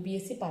എങ്ങനെയാണ്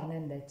IUPAC പറഞ്ഞത്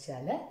എന്താ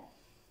വെച്ചാൽ,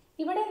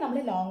 ഇവിടെ നമ്മൾ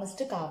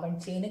ലോങ്സ്റ്റ് കാർബൺ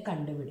ചെയിൻ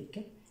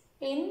കണ്ടുപിടിക്കും.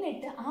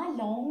 എന്നിട്ട് ആ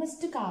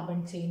ലോങ്സ്റ്റ് കാർബൺ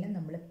ചെയിനെ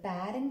നമ്മൾ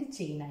പാരന്റ്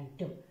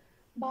ചെയിനായിട്ടും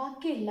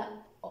ബാക്കിയുള്ള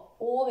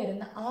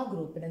വരുന്ന ആ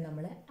ഗ്രൂപ്പിനെ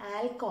നമ്മൾ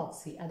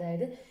ആൽക്കോക്സി,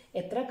 അതായത്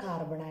എത്ര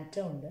കാർബൺ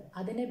ആറ്റം ഉണ്ട്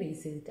അതിനെ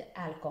ബേസ് ചെയ്തിട്ട്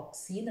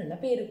ആൽക്കോക്സി എന്നുള്ള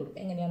പേര്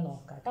കൊടുക്കും. എങ്ങനെയാണെന്ന്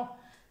നോക്കാം കേട്ടോ.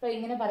 അപ്പോൾ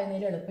ഇങ്ങനെ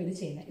പറയുന്നതിൽ എളുപ്പം ഇത്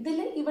ചെയ്യുന്നത്. ഇതിൽ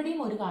ഇവിടെയും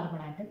ഒരു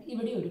കാർബൺ ആറ്റം,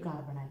 ഇവിടെയും ഒരു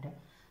കാർബൺ ആറ്റം.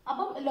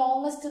 അപ്പം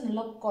ലോങ്സ്റ്റ്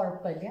എന്നുള്ള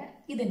കുഴപ്പമില്ല,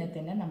 ഇതിനെ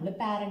തന്നെ നമ്മൾ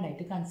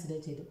പാരൻ്റായിട്ട് കൺസിഡർ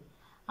ചെയ്തു.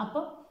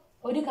 അപ്പം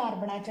ഒരു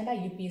കാർബൺ ആറ്റൻ്റെ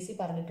IUPAC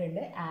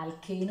പറഞ്ഞിട്ടുണ്ട്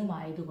ആൽക്കെയിനും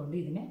ആയതുകൊണ്ട്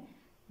ഇതിനെ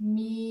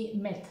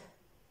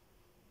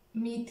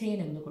മീഥേൻ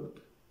എന്ന്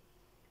കൊടുത്തു.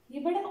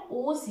 ഇവിടെ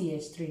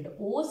OCH3 ഉണ്ട്.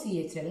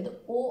 OCH3 അതായത്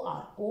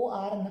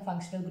OR എന്ന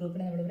ഫങ്ഷണൽ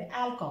ഗ്രൂപ്പിനെ നമ്മളിവിടെ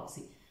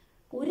ആൽക്കോക്സി.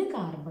 ഒരു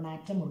കാർബൺ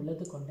ആറ്റം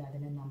ഉള്ളത് കൊണ്ട്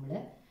അതിനെ നമ്മൾ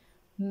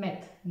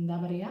എന്താ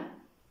പറയുക?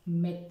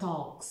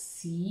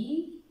 മെത്തോക്സി.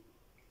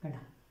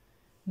 കേട്ടോ?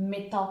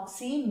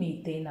 മെത്തോക്സി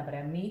മീഥേൻ എന്നാ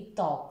പറയാം.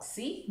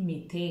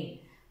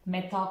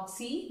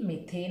 മെത്തോക്സി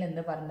മിഥേൻ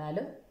എന്ന്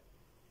പറഞ്ഞാലും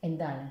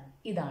എന്താണ്?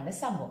 ഇതാണ്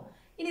സംഭവം.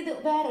 ഇനി ഇത്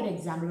വേറൊരു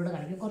എക്സാമ്പിളോട്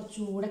കാണിക്കും,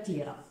 കുറച്ചുകൂടെ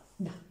ക്ലിയർ ആവും.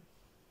 എന്താ?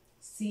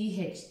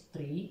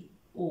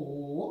 CH3O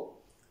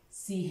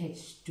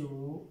CH2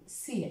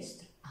 CH3.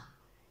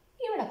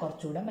 ഇവിടെ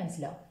കുറച്ചുകൂടെ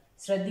മനസ്സിലാവും.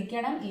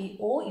 ശ്രദ്ധിക്കണം, ഈ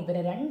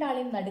ഇവരെ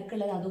രണ്ടാളെയും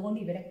നടുക്കുള്ളത്, അതുകൊണ്ട്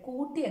ഇവരെ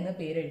കൂട്ടി എന്ന്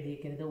പേര്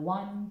എഴുതിയേക്കരുത്.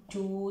 1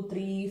 2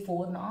 3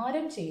 4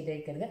 ആരും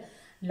ചെയ്തേക്കരുത്.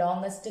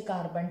 ലോങ്സ്റ്റ്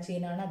കാർബൺ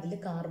ചെയിൻ ആണ്, അതിൽ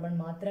കാർബൺ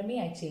മാത്രമേ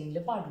ആ ചെയിനിൽ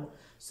പാടുള്ളൂ.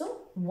 സോ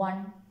 1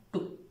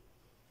 2.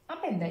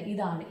 അപ്പം എന്താ?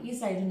 ഇതാണ് ഈ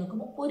സൈഡിൽ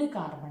നോക്കുമ്പോൾ ഒരു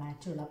കാർബൺ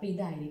ആറ്റം ഉള്ളു. അപ്പം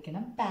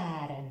ഇതായിരിക്കണം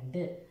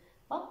പാരന്റ്.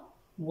 അപ്പം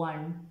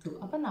 1 2.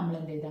 അപ്പം നമ്മൾ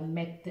എന്ത് ചെയ്താൽ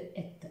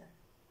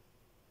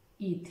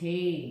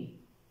ഇഥേൻ.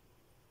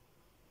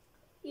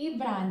 ഈ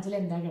ബ്രാഞ്ചിൽ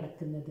എന്താ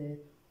കിടക്കുന്നത്?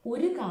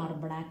 ഒരു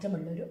കാർബൺ ആറ്റം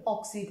ഉള്ള ഒരു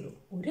ഓക്സി ഗ്രൂപ്പ്.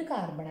 ഒരു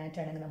കാർബൺ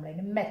ആറ്റം ആണെങ്കിൽ നമ്മൾ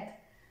അതിന് മെത്ത്.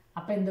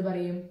 അപ്പം എന്ത്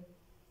പറയും?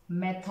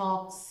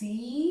 മെത്തോക്സി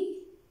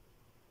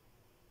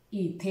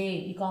ഇഥേൻ.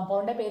 ഈ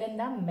കോമ്പൗണ്ടിന്റെ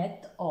പേരെന്താ?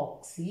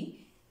 മെത്തോക്സി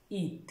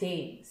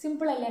ഇഥേൻ.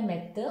 സിമ്പിൾ അല്ലേ?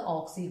 മെത്ത്,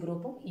 ഓക്സി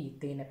ഗ്രൂപ്പും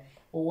ഈത്തേനും.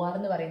 OR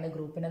എന്ന് പറയുന്ന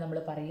ഗ്രൂപ്പിനെ നമ്മൾ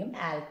പറയും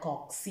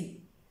ആൽക്കോക്സി.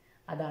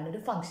 അതാണ് ഒരു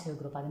ഫങ്ഷണൽ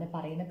ഗ്രൂപ്പ്. അതിനെ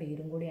പറയുന്ന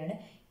പേരും കൂടിയാണ്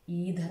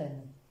ഈഥർ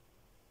എന്നും.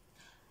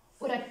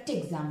 ഒരൊറ്റ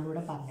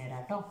എക്സാമ്പിളൂടെ പറഞ്ഞുതരാം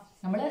കേട്ടോ.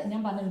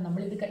 ഞാൻ പറഞ്ഞിട്ടുണ്ട്,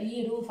 നമ്മളിത് ഈ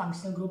ഒരു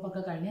ഫങ്ഷണൽ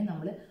ഗ്രൂപ്പൊക്കെ കഴിഞ്ഞാൽ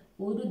നമ്മൾ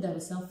ഒരു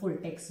ദിവസം ഫുൾ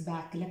ടെക്സ്റ്റ്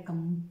ബാക്കിലെ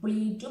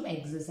കംപ്ലീറ്റും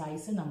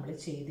എക്സസൈസ് നമ്മൾ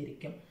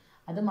ചെയ്തിരിക്കും.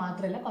 അത്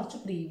മാത്രമല്ല കുറച്ച്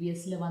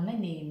പ്രീവിയസിൽ വന്ന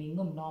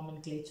നെയിമിങ്ങും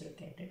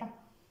നോമൻക്ലേച്ചറൊക്കെ ആയിട്ട് കേട്ടോ.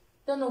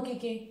 ഇത്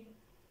നോക്കിക്കേ,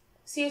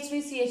 CH3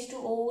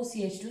 CH2O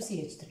CH2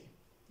 CH3.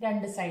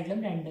 രണ്ട് സൈഡിലും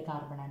 2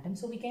 carbon atom.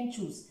 So we can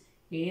choose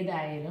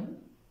ഏതായാലും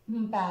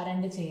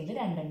പാരന്റ് ചെയിനിൽ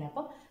 2 എണ്ണം.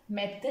 അപ്പം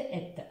എത്ത്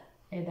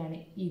ഏതാണ്?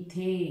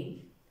 ഇഥേൻ.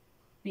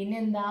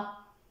 പിന്നെന്താ?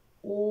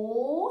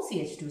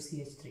 CH2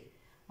 CH3.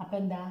 അപ്പം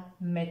എന്താ?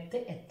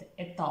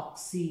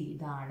 എത്തോക്സി.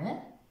 ഇതാണ്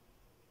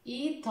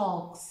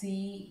ഈത്തോക്സി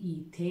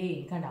ഈഥേൻ.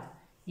 കണ്ടോ?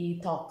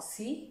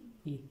 ഈത്തോക്സി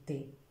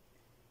ഈഥേൻ.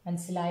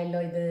 മനസ്സിലായല്ലോ?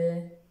 ഇത്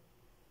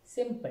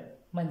സിമ്പിൾ,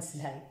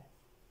 മനസ്സിലായി.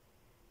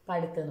 അപ്പം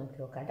അടുത്ത് നോക്കി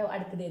നോക്കാം കേട്ടോ.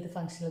 അടുത്തത് ഏത്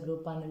ഫങ്ഷണൽ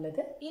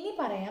ഗ്രൂപ്പാണുള്ളത്? ഇനി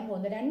പറയാൻ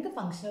പോകുന്ന 2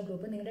 ഫങ്ഷണൽ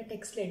ഗ്രൂപ്പ് നിങ്ങളുടെ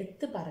ടെക്സ്റ്റിൽ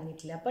എടുത്ത്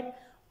പറഞ്ഞിട്ടില്ല, ബട്ട്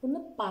ഒന്ന്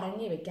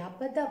പറഞ്ഞു വെക്കുക.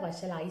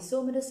 അബദ്ധവശാൽ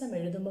ഐസോമെറിസം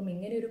എഴുതുമ്പം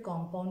ഇങ്ങനെ ഒരു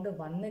കോമ്പൗണ്ട്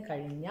വന്നു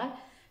കഴിഞ്ഞാൽ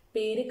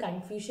പേര്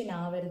കൺഫ്യൂഷൻ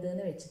ആവരുത്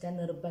എന്ന് വെച്ചിട്ട്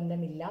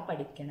നിർബന്ധമില്ല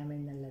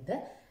പഠിക്കണമെന്നുള്ളത്.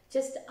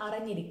 ജസ്റ്റ്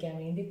അറിഞ്ഞിരിക്കാൻ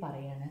വേണ്ടി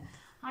പറയാണ്.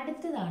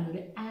 അടുത്തതാണ്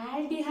ഒരു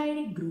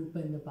ആൽഡിഹൈഡിക് ഗ്രൂപ്പ്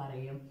എന്ന്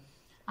പറയും,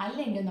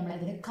 അല്ലെങ്കിൽ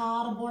നമ്മളതിന്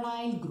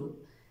കാർബോണൈൽ ഗ്രൂപ്പ്.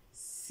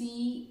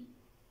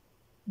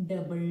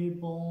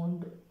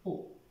 C≡O.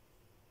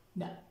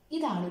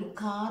 ഇതാണ് ഒരു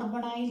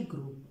കാർബണൈൽ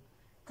ഗ്രൂപ്പ്.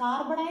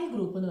 കാർബണൈൽ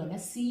ഗ്രൂപ്പ് എന്ന്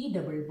പറഞ്ഞാൽ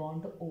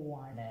C≡O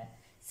ആണ്.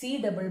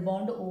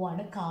 C≡O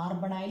ആണ്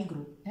കാർബണൈൽ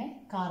ഗ്രൂപ്പ്.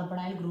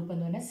 കാർബണൈൽ ഗ്രൂപ്പ്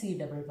എന്ന് പറഞ്ഞാൽ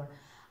C≡O.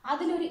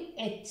 അതിലൊരു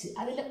എച്ച്,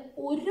 അതിൽ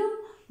ഒരു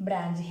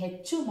ബ്രാഞ്ച്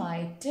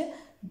എച്ചുമായിട്ട്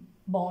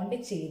ബോണ്ട്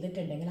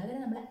ചെയ്തിട്ടുണ്ടെങ്കിൽ അതിനെ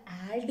നമ്മൾ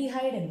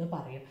ആൽഡിഹൈഡ് എന്ന്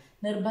പറയും.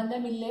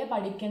 നിർബന്ധമില്ലേ,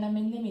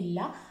 പഠിക്കണമെന്നുമില്ല,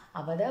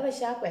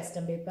 അവതവശാ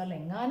ക്വസ്റ്റ്യൻ പേപ്പറിൽ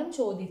എങ്ങാനും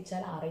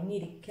ചോദിച്ചാൽ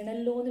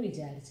അറിഞ്ഞിരിക്കണമല്ലോ എന്ന്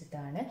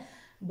വിചാരിച്ചിട്ടാണ്.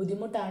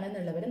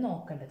 ബുദ്ധിമുട്ടാണെന്നുള്ളവർ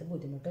നോക്കേണ്ടത്,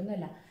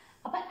 ബുദ്ധിമുട്ടൊന്നുമല്ല.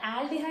 അപ്പം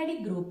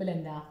ആൽഡിഹൈഡിക് ഗ്രൂപ്പിൽ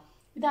എന്താ,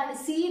 ഇതാണ്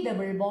C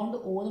ഡബിൾ ബോണ്ട്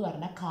O എന്ന്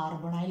പറഞ്ഞ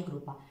കാർബണൈൽ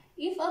ഗ്രൂപ്പാണ്.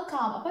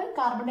 അപ്പം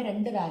കാർബണിൻ്റെ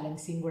 2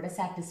 വാലൻസിയും കൂടെ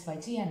സാറ്റിസ്ഫൈ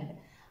ചെയ്യാനുണ്ട്.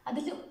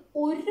 അതിൽ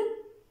ഒരു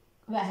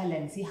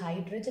വാലൻസി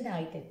ഹൈഡ്രജൻ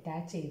ആയിട്ട്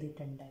അറ്റാച്ച്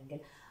ചെയ്തിട്ടുണ്ടെങ്കിൽ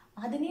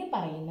അതിനെ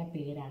പറയുന്ന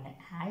പേരാണ്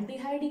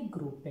ആൽഡിഹൈഡിക്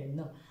ഗ്രൂപ്പ്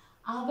എന്നും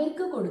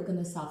അവർക്ക്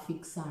കൊടുക്കുന്ന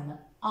സഫിക്സ് ആണ്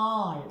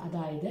ആൾ.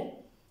 അതായത്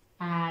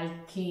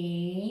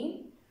ആൽക്കെയിൻ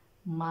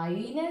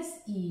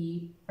 -E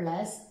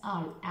പ്ലസ്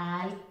ആൾ,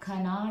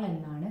 ആൽക്കനാൾ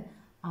എന്നാണ്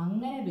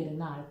അങ്ങനെ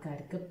വരുന്ന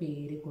ആൾക്കാർക്ക്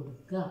പേര്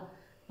കൊടുക്കുക.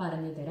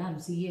 പറഞ്ഞു തരാം.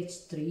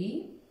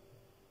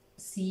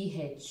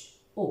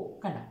 CH3CHO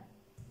കണ്ട,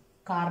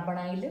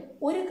 കാർബണയിൽ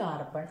ഒരു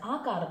കാർബൺ, ആ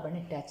കാർബൺ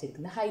അറ്റാച്ച്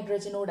ചെയ്തിരിക്കുന്ന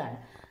ഹൈഡ്രജനോടാണ്.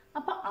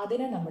 അപ്പം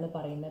അതിനെ നമ്മൾ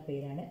പറയുന്ന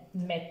പേരാണ്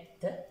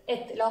മെത്ത്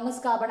എത്ത്.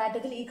 ലോങ്ങസ്റ്റ് കാർബൺ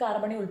ആറ്റത്തിൽ ഈ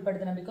കാർബണെ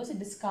ഉൾപ്പെടുത്തണം, because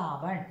it is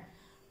carbon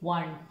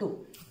 1 2.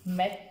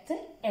 Meth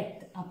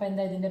എത്ത്. അപ്പം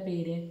എന്താ ഇതിൻ്റെ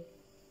പേര്?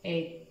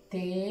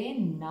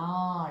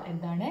 എത്തേനാൾ.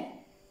 എന്താണ്?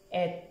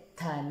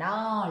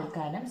 എത്തനാൾ.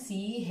 കാരണം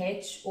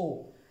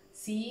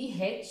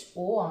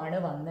CHO ആണ്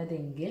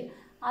വന്നതെങ്കിൽ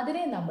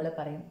അതിനെ നമ്മൾ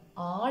പറയും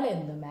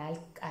ആളെന്നും.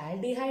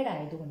 ആൽഡിഹൈഡ്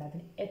ആയതുകൊണ്ട്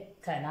അതിന്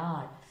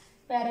എത്തനാൾ.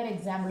 വേറൊരു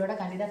എക്സാമ്പിളൂടെ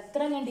കണ്ട്, ഇത്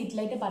അത്ര ഞാൻ ഡീറ്റെയിൽ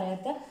ആയിട്ട്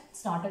പറയാത്ത,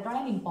 it's not at all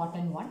an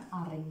important one,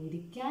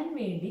 അറിഞ്ഞിരിക്കാൻ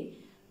വേണ്ടി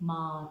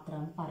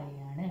മാത്രം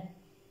പറയാണ്.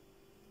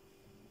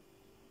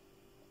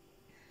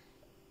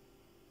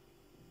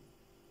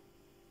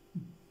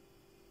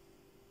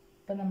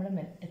 ഇപ്പം നമ്മൾ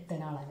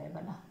എത്തനാളല്ലേ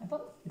പറഞ്ഞ.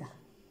 അപ്പം ഇതാ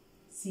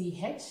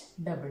CH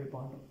ഡബിൾ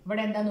ബോണ്ട്.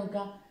 ഇവിടെ എന്താ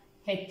നോക്കുക,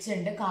 H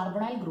ഉണ്ട്,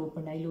 കാർബണൈൽ ഗ്രൂപ്പ്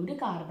ഉണ്ട്, അതിൽ ഒരു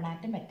കാർബൺ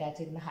ആറ്റം അറ്റാച്ച്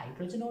ചെയ്യുന്ന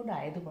ഹൈഡ്രജനോട്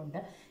ആയതുകൊണ്ട്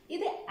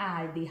ഇത്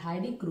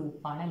ആൽഡിഹൈഡിക്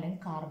ഗ്രൂപ്പാണ്, അല്ലെങ്കിൽ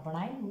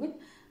കാർബണൈൽ വിത്ത്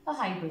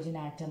ഹൈഡ്രജൻ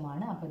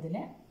ആറ്റമാണ്. അപ്പോൾ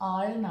ഇതിന്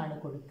ആൾ എന്നാണ്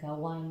കൊടുക്കുക.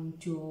 1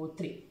 2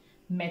 3.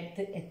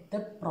 മെത്ത് എത്ത്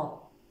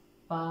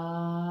പ്രൊപ്പ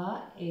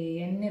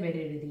AN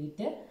വരെ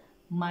എഴുതിയിട്ട്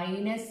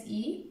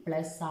 -E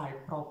പ്ലസ് ആൾ,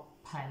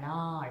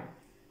 പ്രൊപ്പനാൾ.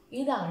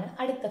 ഇതാണ്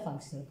അടുത്ത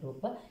ഫങ്ഷണൽ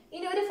ഗ്രൂപ്പ്.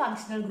 ഇനി ഒരു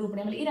ഫങ്ഷണൽ ഗ്രൂപ്പ്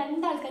നമ്മൾ ഈ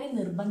 2 ആൾക്കാരെ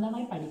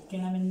നിർബന്ധമായി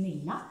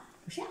പഠിക്കണമെന്നില്ല,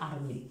 പക്ഷെ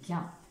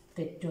അറിഞ്ഞിരിക്കാം,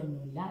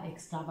 തെറ്റൊന്നുമില്ല.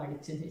 എക്സ്ട്രാ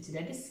പഠിച്ചെന്ന് വെച്ചിട്ട്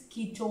ദാറ്റ് ഇസ്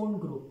കീറ്റോൺ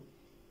ഗ്രൂപ്പ്.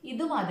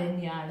 ഇതും അത്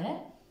തന്നെയാണ്.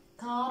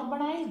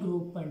 കാർബണൈൽ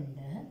ഗ്രൂപ്പ്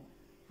ഉണ്ട്,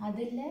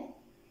 അതിൽ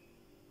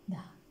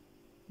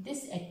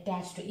this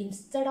attached to,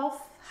 instead of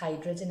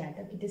hydrogen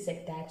atom, it is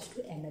attached to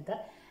another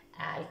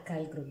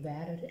alkyl group.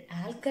 വേറൊരു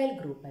ആൽക്കൈൽ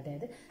ഗ്രൂപ്പ്,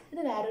 അതായത്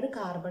ഇത് വേറൊരു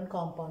കാർബൺ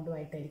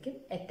കോമ്പൗണ്ടുമായിട്ടായിരിക്കും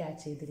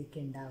അറ്റാച്ച്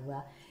ചെയ്തിരിക്കുന്നുണ്ടാവുക.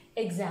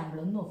 എക്സാമ്പിൾ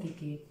ഒന്ന്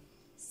നോക്കിക്കേ.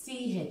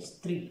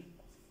 CH3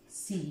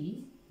 C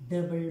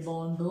ഡബിൾ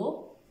ബോണ്ടോ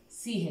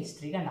CH3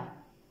 കണ്ട,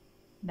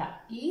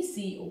 ഈ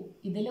CO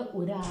ഇതിൽ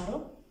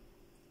ഒരാറും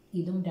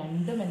ഇതും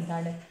രണ്ടും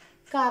എന്താണ്?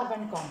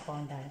 കാർബൺ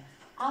കോമ്പൗണ്ടാണ്.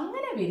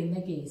 അങ്ങനെ വരുന്ന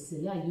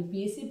കേസിൽ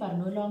IUPAC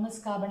പറഞ്ഞു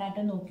ലോങ്ങസ്റ്റ് കാർബൺ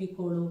ആറ്റം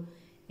നോക്കിക്കോളൂ,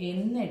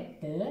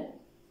 എന്നിട്ട്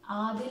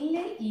അതിൽ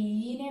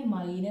ഈനെ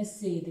മൈനസ്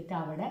ചെയ്തിട്ട്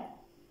അവിടെ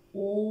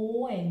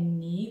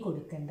ONE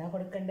കൊടുക്കണ്ട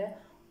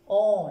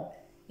ഓൺ.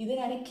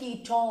 ഇതിനാണ്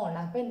കീറ്റോൺ.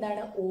 അപ്പം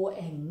എന്താണ്?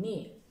 ONE.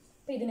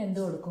 അപ്പം ഇതിനെന്ത്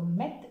കൊടുക്കും?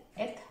 മെത്ത്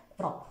എത്ത്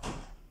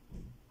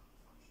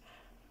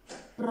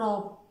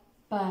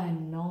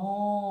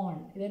പ്രൊപ്പനോൺ.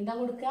 ഇതെന്താ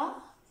കൊടുക്കുക?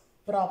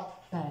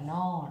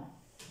 പ്രൊപ്പനോൺ.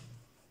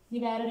 ഇനി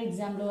വേറൊരു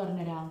എക്സാമ്പിൾ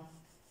പറഞ്ഞുതരാം.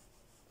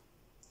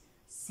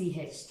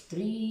 CH3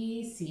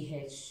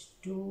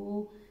 CH2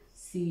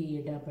 C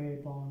double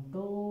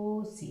ബോണ്ടോ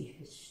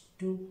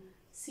CH2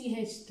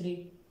 CH3.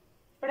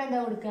 ഇവിടെ എന്താ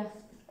കൊടുക്കുക?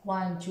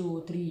 1 2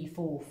 3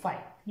 4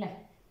 5 അല്ലേ?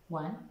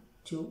 1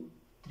 2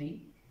 3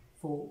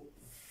 4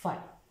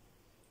 5.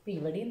 അപ്പോൾ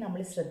ഇവിടെയും നമ്മൾ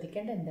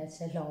ശ്രദ്ധിക്കേണ്ടത് എന്താ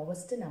വെച്ചാൽ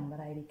ലോവസ്റ്റ് നമ്പർ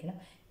ആയിരിക്കണം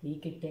ഈ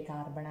കിട്ടിയ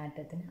കാർബൺ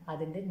ആറ്റത്തിന്,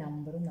 അതിൻ്റെ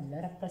നമ്പറും നമ്മൾ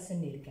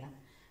റെപ്രസെൻ്റ് ചെയ്തിരിക്കണം.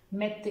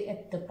 മെത്ത്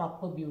എത്ത്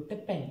പ്രൊപ്പ ബ്യൂട്ട്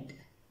പെൻറ്റ്.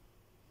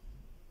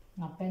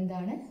 അപ്പം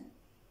എന്താണ്?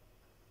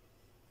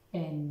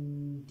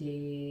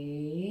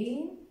 പെൻറ്റേൻ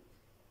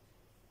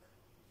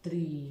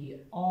 3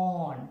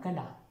 ഓൺ. കണ്ട,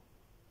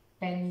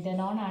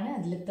 പെൻറ്റനോൺ ആണ്,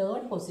 അതിൽ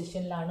 3rd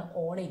പൊസിഷനിലാണ്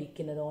ഓൺ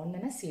ഇരിക്കുന്നത്. ഓൺ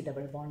തന്നെ C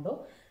ഡബിൾ ബോണ്ടോ.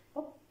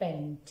 അപ്പോൾ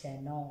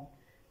പെൻറ്റനോൺ,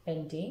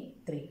 പെൻറ്റേൻ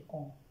 3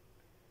 ഓൺ.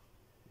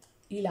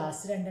 ഈ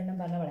ലാസ്റ്റ് 2 എണ്ണം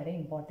പറഞ്ഞാൽ വളരെ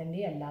ഇമ്പോർട്ടൻ്റ്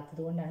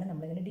അല്ലാത്തത് കൊണ്ടാണ്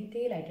നമ്മളിങ്ങനെ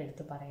ഡീറ്റെയിൽ ആയിട്ട്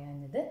എടുത്ത്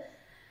പറയാഞ്ഞത്.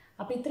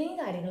 അപ്പോൾ ഇത്രയും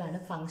കാര്യങ്ങളാണ്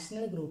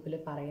ഫങ്ഷണൽ ഗ്രൂപ്പിൽ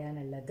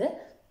പറയാനുള്ളത്.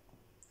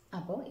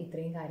 അപ്പോൾ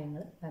ഇത്രയും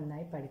കാര്യങ്ങൾ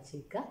നന്നായി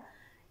പഠിച്ചേക്കുക.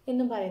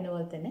 എന്നും പറയുന്ന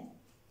പോലെ തന്നെ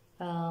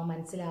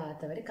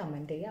മനസ്സിലാകാത്തവർ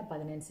കമൻറ്റ് ചെയ്യുക. അപ്പോൾ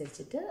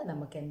അതിനനുസരിച്ചിട്ട്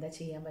നമുക്ക് എന്താ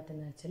ചെയ്യാൻ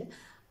പറ്റുന്നത് വെച്ചാൽ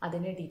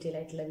അതിൻ്റെ ഡീറ്റെയിൽ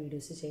ആയിട്ടുള്ള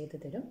വീഡിയോസ് ചെയ്ത്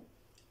തരും.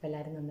 അപ്പോൾ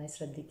എല്ലാവരും നന്നായി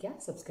ശ്രദ്ധിക്കുക.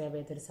 സബ്സ്ക്രൈബ്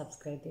ചെയ്തവർ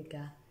സബ്സ്ക്രൈബ് ചെയ്യുക.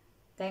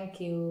 Thank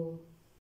you.